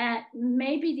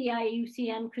 Maybe the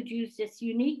IUCN could use this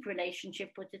unique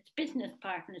relationship with its business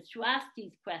partners to ask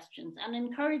these questions and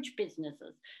encourage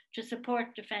businesses to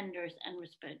support defenders and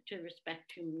respect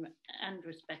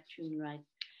human rights.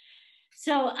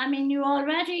 So, I mean, you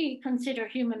already consider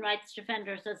human rights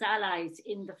defenders as allies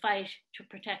in the fight to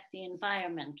protect the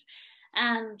environment.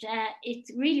 And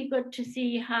it's really good to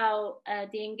see how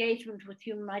the engagement with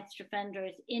human rights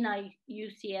defenders in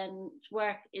IUCN's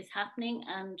work is happening,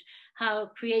 and how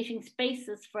creating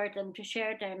spaces for them to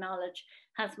share their knowledge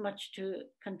has much to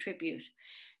contribute.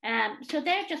 So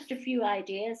they're just a few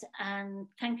ideas, and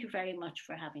thank you very much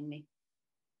for having me.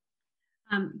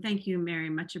 Thank you, Mary,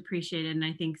 much appreciated. And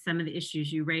I think some of the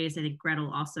issues you raised, I think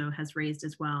Gretel also has raised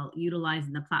as well,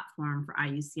 utilizing the platform for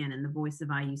IUCN and the voice of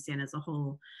IUCN as a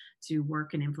whole to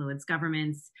work and influence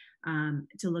governments,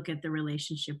 to look at the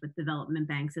relationship with development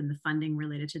banks and the funding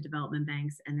related to development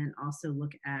banks, and then also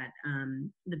look at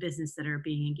the business that are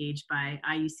being engaged by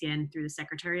IUCN through the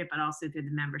Secretariat, but also through the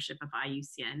membership of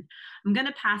IUCN. I'm going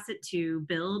to pass it to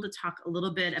Bill to talk a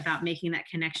little bit about making that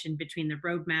connection between the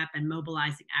roadmap and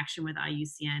mobilizing action with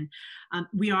IUCN.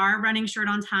 We are running short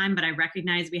on time, but I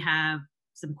recognize we have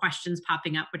some questions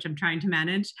popping up, which I'm trying to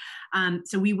manage.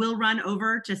 So we will run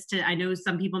over I know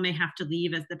some people may have to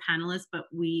leave as the panelists, but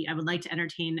I would like to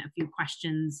entertain a few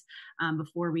questions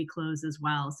before we close as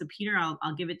well. So Peter,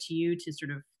 I'll give it to you to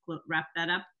sort of wrap that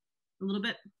up a little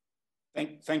bit.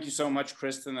 Thank you so much,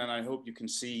 Kristen, and I hope you can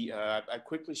see. I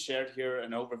quickly shared here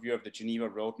an overview of the Geneva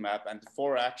Roadmap and the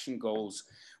 4 action goals,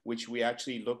 which we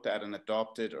actually looked at and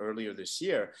adopted earlier this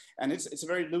year. And it's a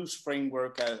very loose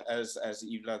framework, as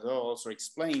Yves Ladeau also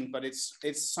explained, but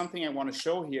it's something I want to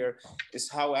show here is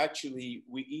how actually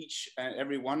we each and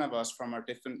every one of us from our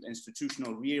different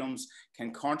institutional realms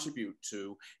can contribute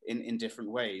to in different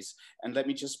ways. And let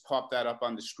me just pop that up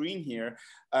on the screen here.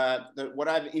 What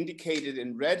I've indicated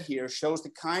in red here shows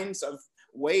the kinds of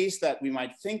ways that we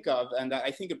might think of, and I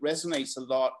think it resonates a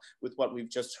lot with what we've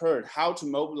just heard, how to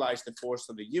mobilize the force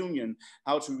of the union,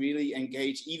 how to really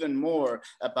engage even more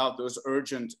about those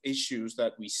urgent issues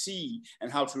that we see,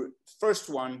 and how to,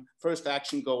 first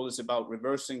action goal is about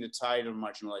reversing the tide of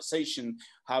marginalization,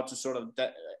 how to sort of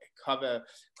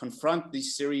confront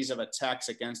these series of attacks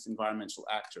against environmental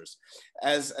actors.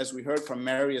 As we heard from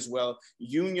Mary as well,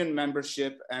 union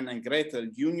membership and Gretel,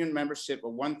 union membership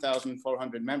of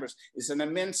 1,400 members is an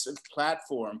immense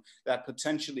platform that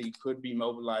potentially could be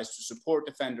mobilized to support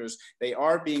defenders. They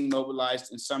are being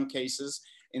mobilized in some cases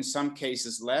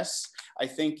less. I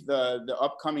think the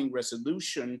upcoming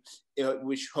resolution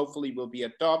which hopefully will be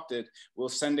adopted, will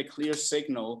send a clear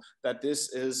signal that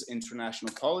this is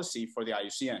international policy for the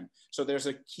IUCN. So there's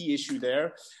a key issue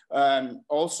there.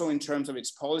 Also in terms of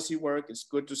its policy work, it's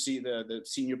good to see the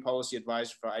senior policy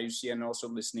advisor for IUCN also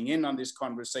listening in on this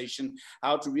conversation,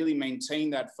 how to really maintain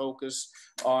that focus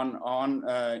on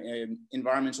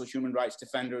environmental human rights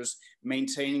defenders,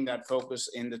 maintaining that focus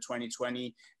in the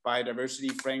 2020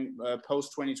 biodiversity frame,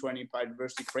 post-2020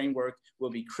 biodiversity framework will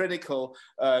be critical.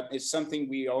 It's something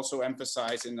we also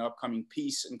emphasize in the upcoming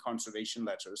peace and conservation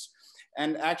letters.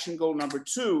 And action goal number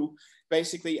 2,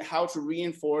 basically how to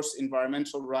reinforce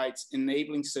environmental rights,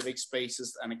 enabling civic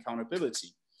spaces and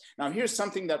accountability. Now here's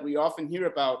something that we often hear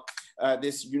about,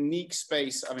 this unique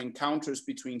space of encounters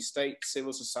between state,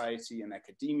 civil society and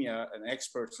academia and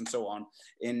experts and so on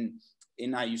in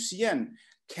IUCN.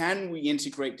 Can we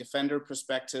integrate defender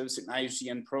perspectives in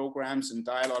IUCN programs and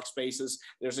dialogue spaces?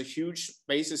 There's a huge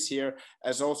basis here,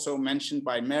 as also mentioned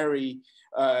by Mary,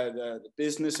 the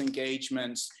business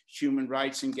engagements, human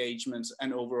rights engagements,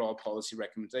 and overall policy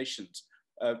recommendations.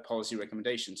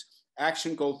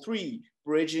 Action goal 3,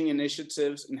 bridging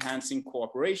initiatives, enhancing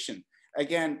cooperation.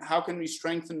 Again, how can we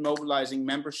strengthen mobilizing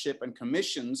membership and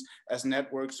commissions as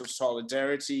networks of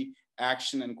solidarity,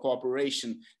 action and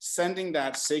cooperation, sending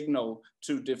that signal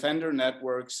to defender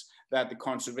networks that the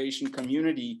conservation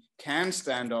community can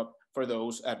stand up for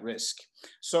those at risk.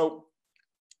 So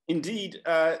indeed,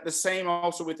 the same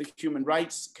also with the human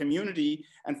rights community.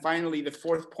 And finally, the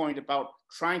 4th point about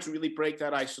trying to really break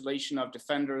that isolation of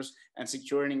defenders and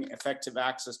securing effective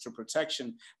access to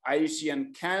protection.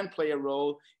 IUCN can play a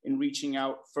role in reaching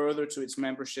out further to its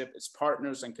membership, its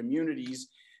partners and communities,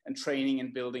 and training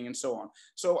and building and so on.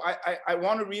 So I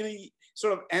want to really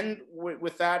sort of end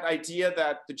with that idea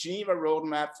that the Geneva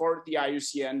Roadmap for the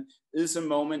IUCN is a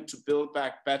moment to build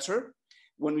back better.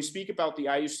 When we speak about the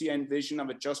IUCN vision of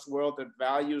a just world that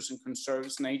values and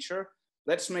conserves nature,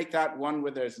 let's make that one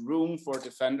where there's room for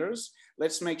defenders.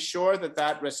 Let's make sure that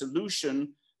that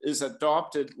resolution is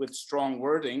adopted with strong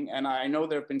wording. And I know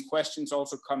there have been questions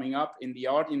also coming up in the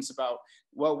audience about,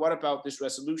 well, what about this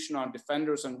resolution on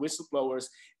defenders and whistleblowers?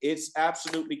 It's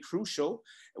absolutely crucial,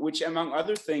 which among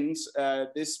other things,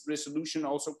 this resolution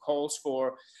also calls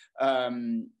for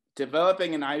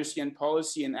developing an IUCN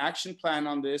policy and action plan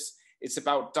on this. It's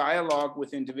about dialogue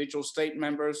with individual state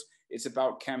members. It's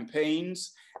about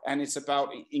campaigns, and it's about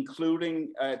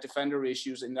including defender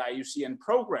issues in the IUCN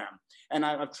program. And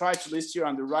I've tried to list here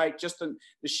on the right just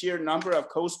the sheer number of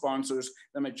co-sponsors,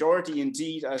 the majority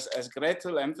indeed, as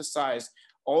Gretel emphasized,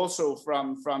 also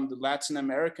from the Latin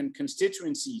American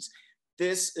constituencies.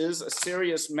 This is a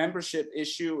serious membership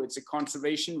issue. It's a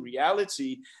conservation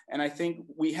reality. And I think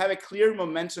we have a clear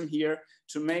momentum here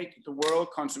to make the World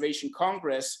Conservation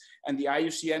Congress and the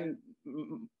IUCN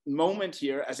moment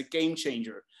here as a game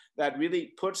changer that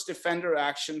really puts defender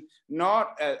action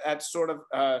not at sort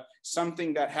of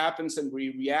something that happens and we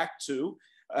react to,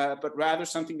 but rather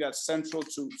something that's central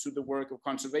to the work of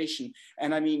conservation.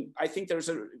 And I mean, I think there's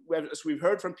as we've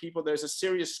heard from people, there's a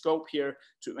serious scope here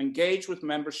to engage with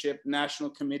membership, national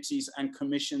committees and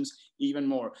commissions even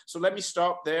more. So let me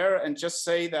stop there and just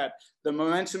say that the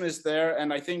momentum is there.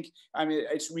 And I think, I mean,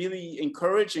 it's really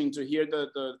encouraging to hear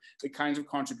the kinds of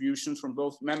contributions from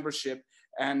both membership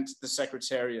and the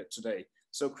Secretariat today.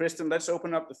 So Kristen, let's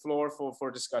open up the floor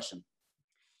for discussion.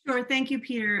 Sure, thank you,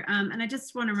 Peter. And I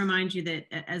just want to remind you that,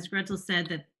 as Gretel said,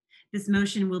 that this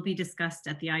motion will be discussed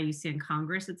at the IUCN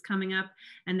Congress that's coming up,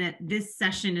 and that this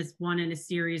session is one in a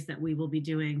series that we will be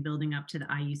doing building up to the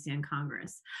IUCN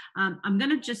Congress. I'm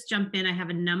going to just jump in. I have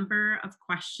a number of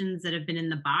questions that have been in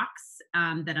the box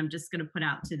that I'm just going to put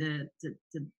out to the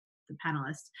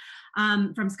panelists.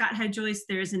 From Scott Hedjoyce,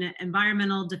 there's an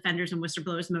environmental defenders and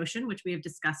whistleblowers motion, which we have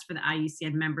discussed for the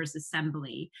IUCN Members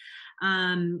Assembly.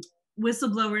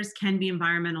 Whistleblowers can be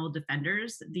environmental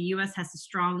defenders. The US has a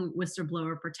strong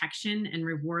whistleblower protection and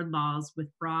reward laws with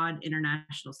broad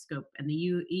international scope, and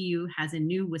the EU has a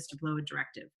new whistleblower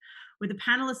directive. Would the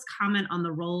panelists comment on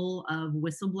the role of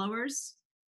whistleblowers?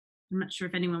 I'm not sure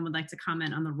if anyone would like to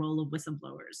comment on the role of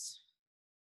whistleblowers.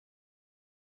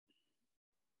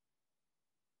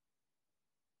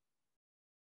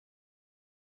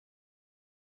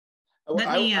 Go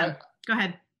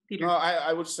ahead, Peter. No,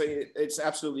 I would say it's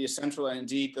absolutely essential, and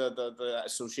indeed the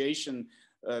association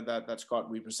that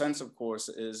Scott represents, of course,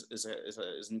 is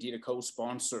indeed a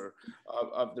co-sponsor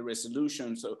of the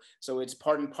resolution. So it's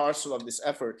part and parcel of this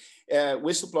effort.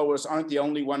 Whistleblowers aren't the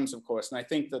only ones, of course, and I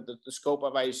think that the scope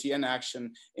of IUCN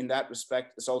action in that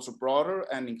respect is also broader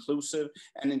and inclusive,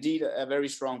 and indeed a very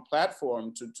strong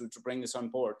platform to bring this on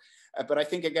board. But I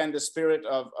think again the spirit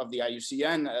of the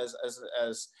IUCN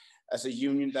as a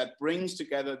union that brings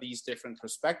together these different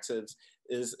perspectives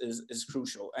is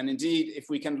crucial. And indeed, if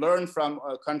we can learn from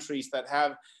countries that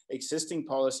have existing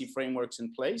policy frameworks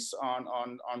in place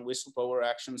on whistleblower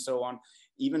action and so on,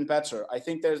 even better. I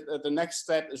think there's, the next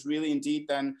step is really indeed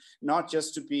then not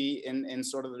just to be in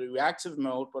sort of the reactive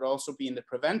mode, but also be in the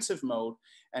preventive mode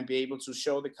and be able to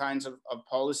show the kinds of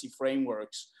policy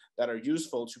frameworks that are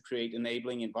useful to create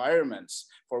enabling environments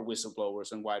for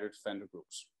whistleblowers and wider defender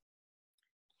groups.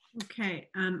 Okay,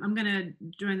 I'm going to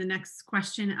join the next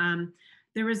question.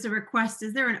 There was a request,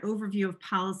 is there an overview of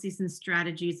policies and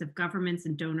strategies of governments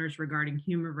and donors regarding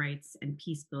human rights and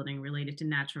peace building related to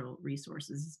natural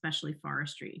resources, especially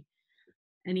forestry?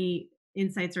 Any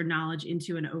insights or knowledge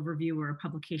into an overview or a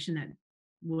publication that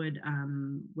would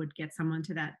get someone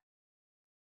to that?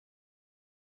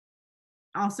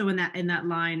 Also in that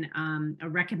line, a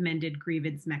recommended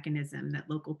grievance mechanism that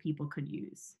local people could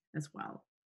use as well.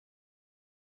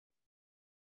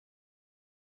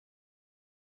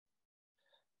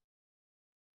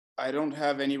 I don't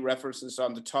have any references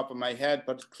on the top of my head,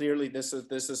 but clearly this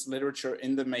is literature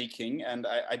in the making, and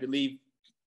I believe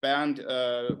Bernd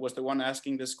was the one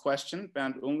asking this question,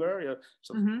 Bernd Unger.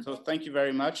 So thank you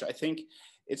very much. I think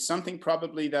it's something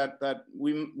probably that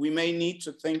we may need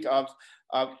to think of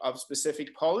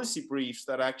specific policy briefs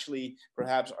that actually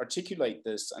perhaps articulate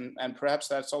this, and perhaps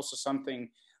that's also something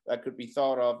that could be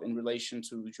thought of in relation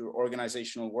to your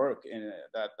organizational work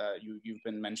that you've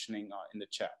been mentioning in the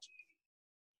chat.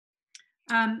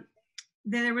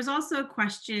 There was also a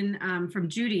question from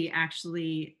Judy,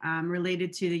 actually,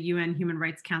 related to the UN Human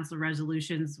Rights Council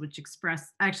resolutions, which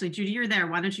express, actually, Judy, you're there.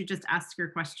 Why don't you just ask your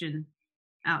question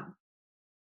out?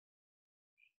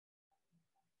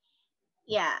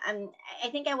 Yeah, I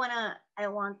think I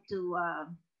want to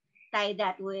tie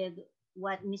that with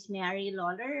what Miss Mary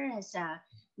Lawler has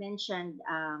mentioned.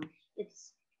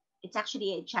 It's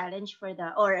actually a challenge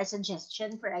or a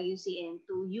suggestion for IUCN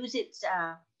to use its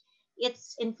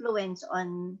influence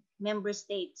on member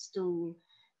states to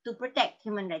protect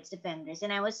human rights defenders.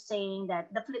 And I was saying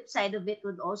that the flip side of it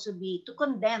would also be to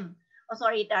condemn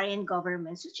authoritarian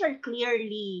governments which are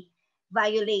clearly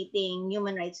violating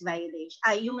human rights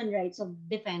of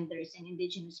defenders and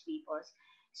indigenous peoples.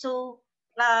 So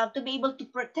to be able to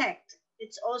protect,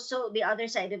 it's also the other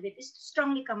side of it is to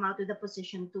strongly come out with a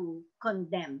position to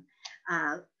condemn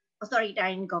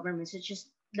authoritarian governments such as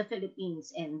the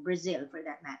Philippines and Brazil, for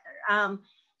that matter.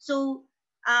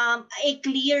 A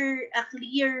clear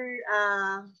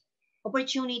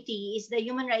opportunity is the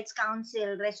Human Rights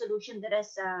Council resolution that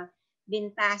has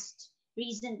been passed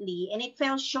recently, and it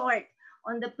fell short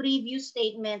on the previous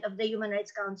statement of the Human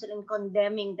Rights Council in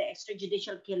condemning the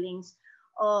extrajudicial killings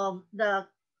of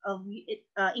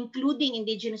including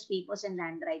indigenous peoples and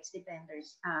land rights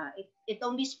defenders. It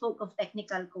only spoke of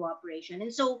technical cooperation,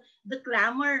 and so the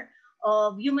clamor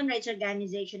of human rights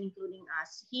organizations, including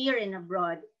us here and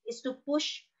abroad, is to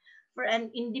push for an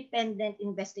independent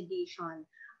investigation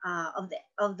of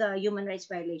the human rights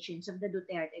violations of the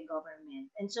Duterte government.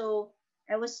 And so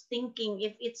I was thinking,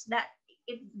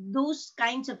 if those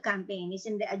kinds of campaign is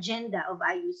in the agenda of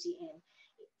IUCN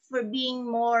for being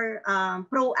more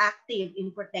proactive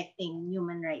in protecting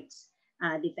human rights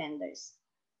defenders.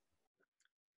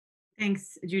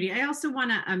 Thanks, Judy. I also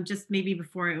want to just maybe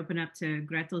before I open up to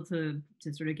Gretel to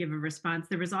sort of give a response,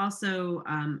 there was also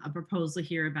a proposal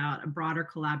here about a broader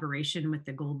collaboration with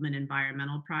the Goldman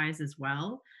Environmental Prize as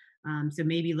well. So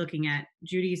maybe looking at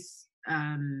Judy's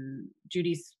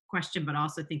question, but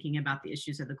also thinking about the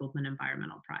issues of the Goldman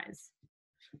Environmental Prize.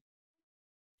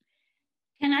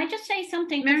 Can I just say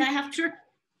something? Because I have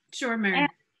Sure, Mary.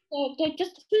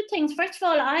 Just two things. First of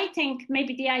all, I think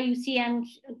maybe the IUCN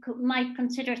might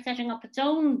consider setting up its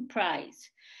own prize,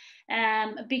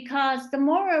 because the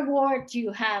more awards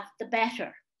you have, the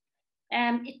better.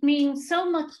 It means so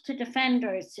much to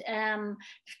defenders,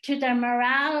 to their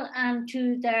morale and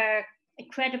to their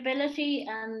credibility,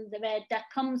 and that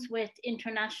comes with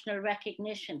international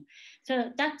recognition.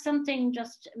 So that's something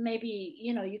just maybe,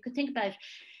 you could think about.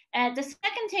 The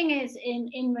second thing is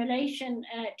in relation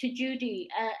to Judy.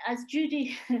 As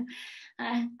Judy,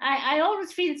 I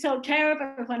always feel so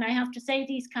terrible when I have to say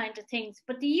these kind of things,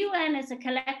 but the UN is a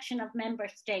collection of member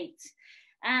states,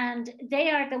 and they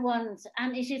are the ones,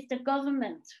 and it is the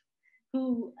government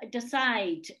who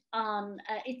decide on,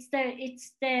 it's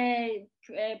the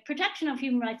protection of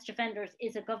human rights defenders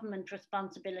is a government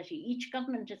responsibility. Each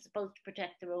government is supposed to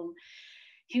protect their own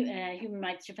human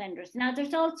rights defenders. Now,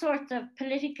 there's all sorts of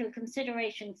political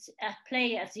considerations at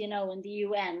play, as you know, in the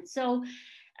UN. So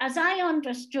as I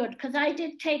understood, because I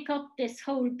did take up this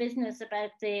whole business about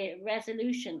the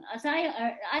resolution, as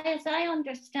I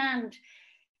understand,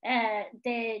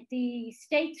 the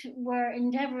states were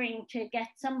endeavoring to get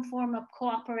some form of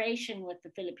cooperation with the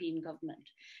Philippine government.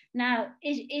 Now,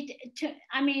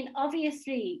 I mean,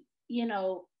 obviously, you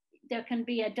know, there can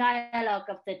be a dialogue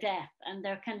of the deaf, and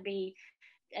there can be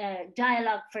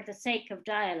dialogue for the sake of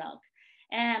dialogue.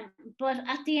 But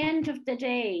at the end of the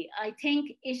day, I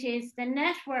think it is the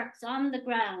networks on the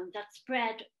ground that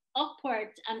spread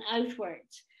upwards and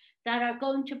outwards that are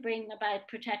going to bring about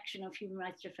protection of human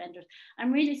rights defenders.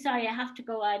 I'm really sorry, I have to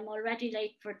go. I'm already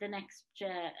late for the next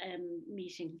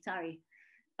meeting. Sorry.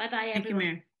 Bye-bye, everyone. Thank you,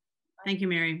 Mary. Thank you,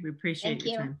 Mary. We appreciate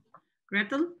your time.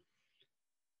 Gretel?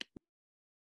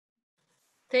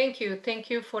 Thank you. Thank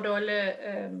you for all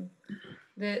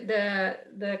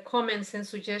the comments and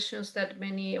suggestions that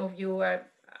many of you are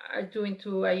doing to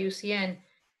IUCN.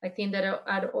 I think that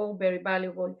are all very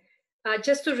valuable.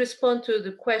 Just to respond to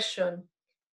the question,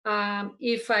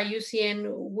 if IUCN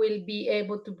will be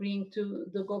able to bring to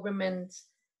the governments,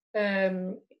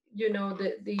 you know,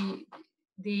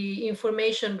 the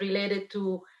information related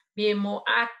to being more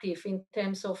active in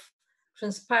terms of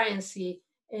transparency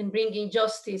and bringing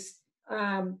justice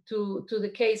to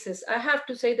the cases. I have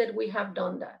to say that we have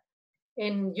done that,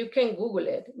 and you can Google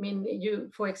it. I mean,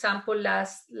 for example,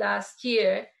 last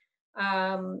year,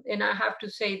 and I have to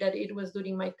say that it was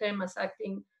during my term as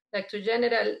acting Director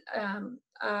General,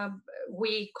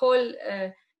 we call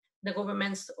the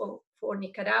governments for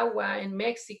Nicaragua and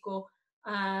Mexico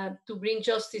to bring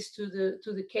justice to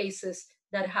the cases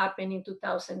that happened in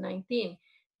 2019.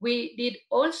 We did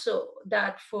also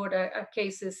that for the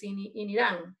cases in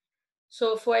Iran.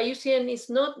 So for IUCN, it's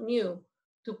not new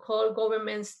to call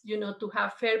governments, you know, to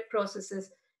have fair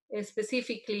processes,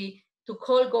 specifically to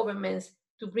call governments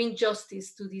to bring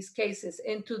justice to these cases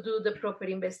and to do the proper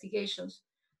investigations.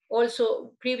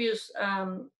 Also, previous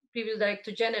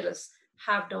Director Generals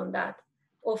have done that.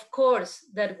 Of course,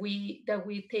 that we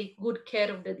take good care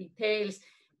of the details.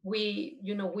 We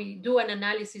do an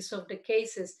analysis of the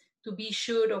cases to be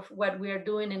sure of what we are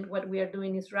doing and what we are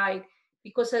doing is right.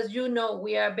 Because as you know,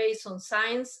 we are based on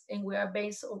science and we are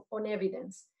based on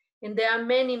evidence. And there are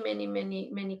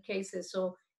many cases.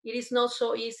 So it is not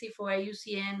so easy for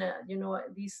IUCN,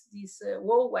 this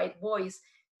worldwide voice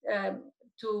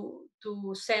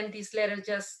to send this letter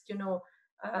just,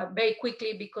 very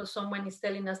quickly because someone is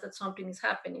telling us that something is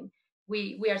happening.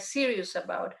 We are serious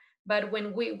about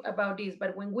this,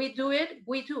 but when we do it,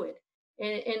 we do it.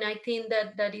 And I think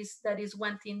that is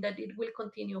one thing that it will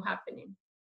continue happening.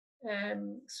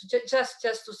 So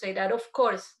just to say that, of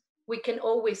course, we can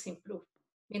always improve.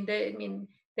 I mean,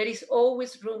 there is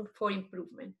always room for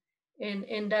improvement,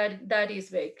 and that is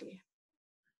very clear.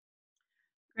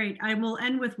 Great. I will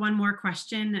end with one more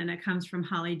question, and it comes from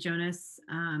Holly Jonas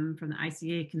from the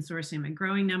ICA Consortium. A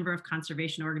growing number of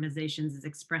conservation organizations is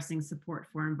expressing support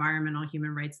for environmental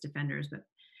human rights defenders, but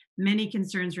many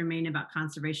concerns remain about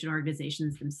conservation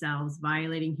organizations themselves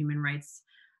violating human rights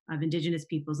of Indigenous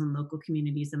peoples and local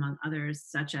communities, among others,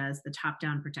 such as the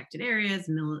top-down protected areas,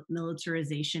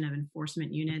 militarization of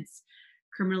enforcement units,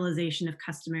 criminalization of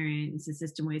customary and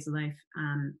subsistent ways of life.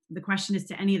 The question is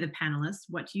to any of the panelists,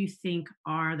 what do you think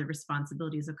are the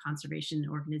responsibilities of conservation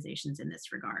organizations in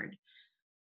this regard?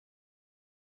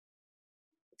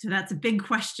 So that's a big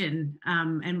question,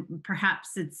 and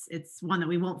perhaps it's one that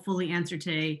we won't fully answer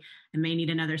today and may need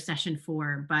another session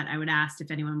for, but I would ask if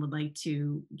anyone would like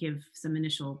to give some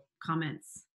initial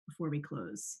comments before we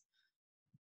close.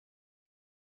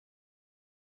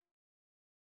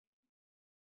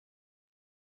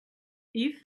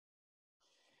 Yves?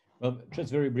 Well,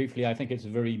 just very briefly, I think it's a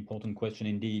very important question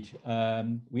indeed.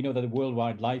 We know that the World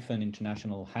Wildlife Fund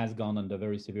International has gone under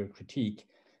very severe critique,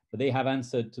 but they have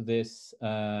answered to this,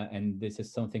 and this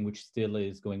is something which still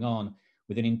is going on,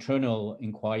 with an internal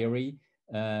inquiry,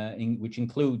 which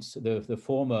includes the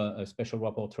former Special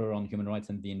Rapporteur on Human Rights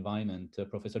and the Environment,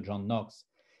 Professor John Knox.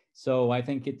 So I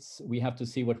think we have to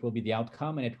see what will be the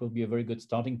outcome, and it will be a very good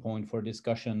starting point for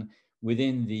discussion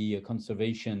within the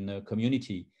conservation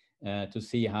community to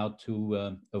see how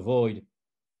to avoid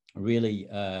really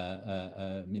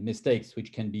mistakes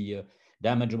which can be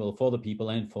damageable for the people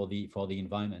and for the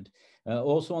environment.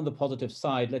 Also on the positive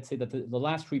side, let's say that the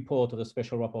last report of the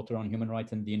Special Rapporteur on Human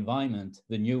Rights and the Environment,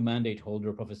 the new mandate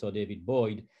holder, Professor David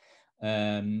Boyd,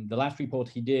 the last report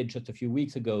he did just a few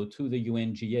weeks ago to the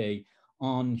UNGA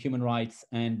on human rights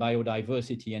and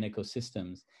biodiversity and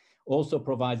ecosystems also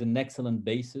provides an excellent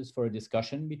basis for a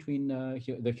discussion between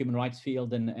the human rights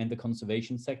field and the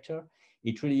conservation sector.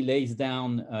 It really lays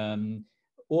down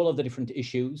all of the different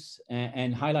issues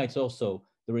and highlights also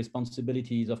the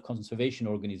responsibilities of conservation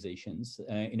organizations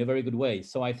in a very good way.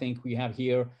 So I think we have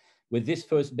here, with this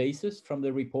first basis from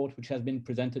the report which has been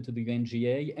presented to the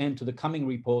UNGA and to the coming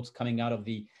reports coming out of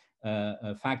the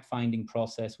fact-finding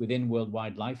process within World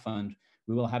Wildlife Fund,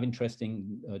 we will have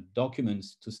interesting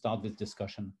documents to start this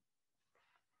discussion.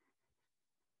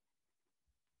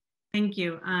 Thank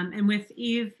you. And with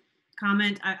Yves'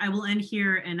 comment, I will end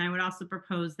here, and I would also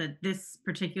propose that this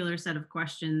particular set of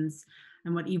questions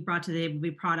and what Yves brought today will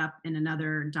be brought up in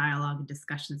another dialogue and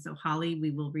discussion. So Holly, we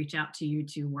will reach out to you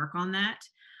to work on that.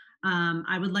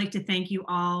 I would like to thank you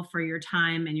all for your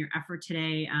time and your effort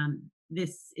today.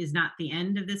 This is not the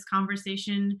end of this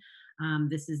conversation.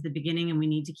 This is the beginning, and we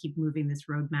need to keep moving this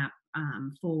roadmap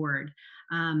forward.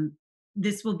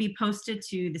 This will be posted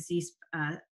to the CEASP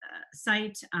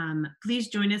site. Please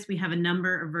join us. We have a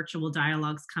number of virtual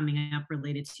dialogues coming up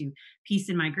related to peace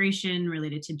and migration,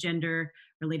 related to gender,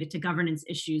 related to governance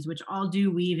issues, which all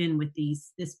do weave in with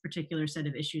this particular set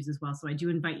of issues as well. So I do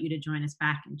invite you to join us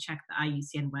back and check the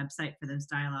IUCN website for those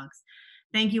dialogues.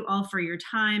 Thank you all for your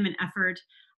time and effort,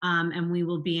 and we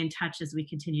will be in touch as we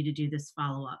continue to do this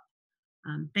follow-up.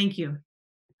 Thank you.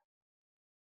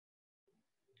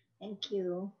 Thank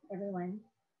you, everyone.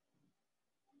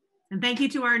 And thank you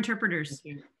to our interpreters.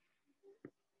 Thank you.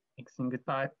 Thanks and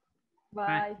goodbye.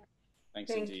 Bye.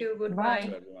 Thanks Thank indeed. you. Goodbye.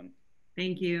 To everyone.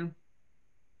 Thank you.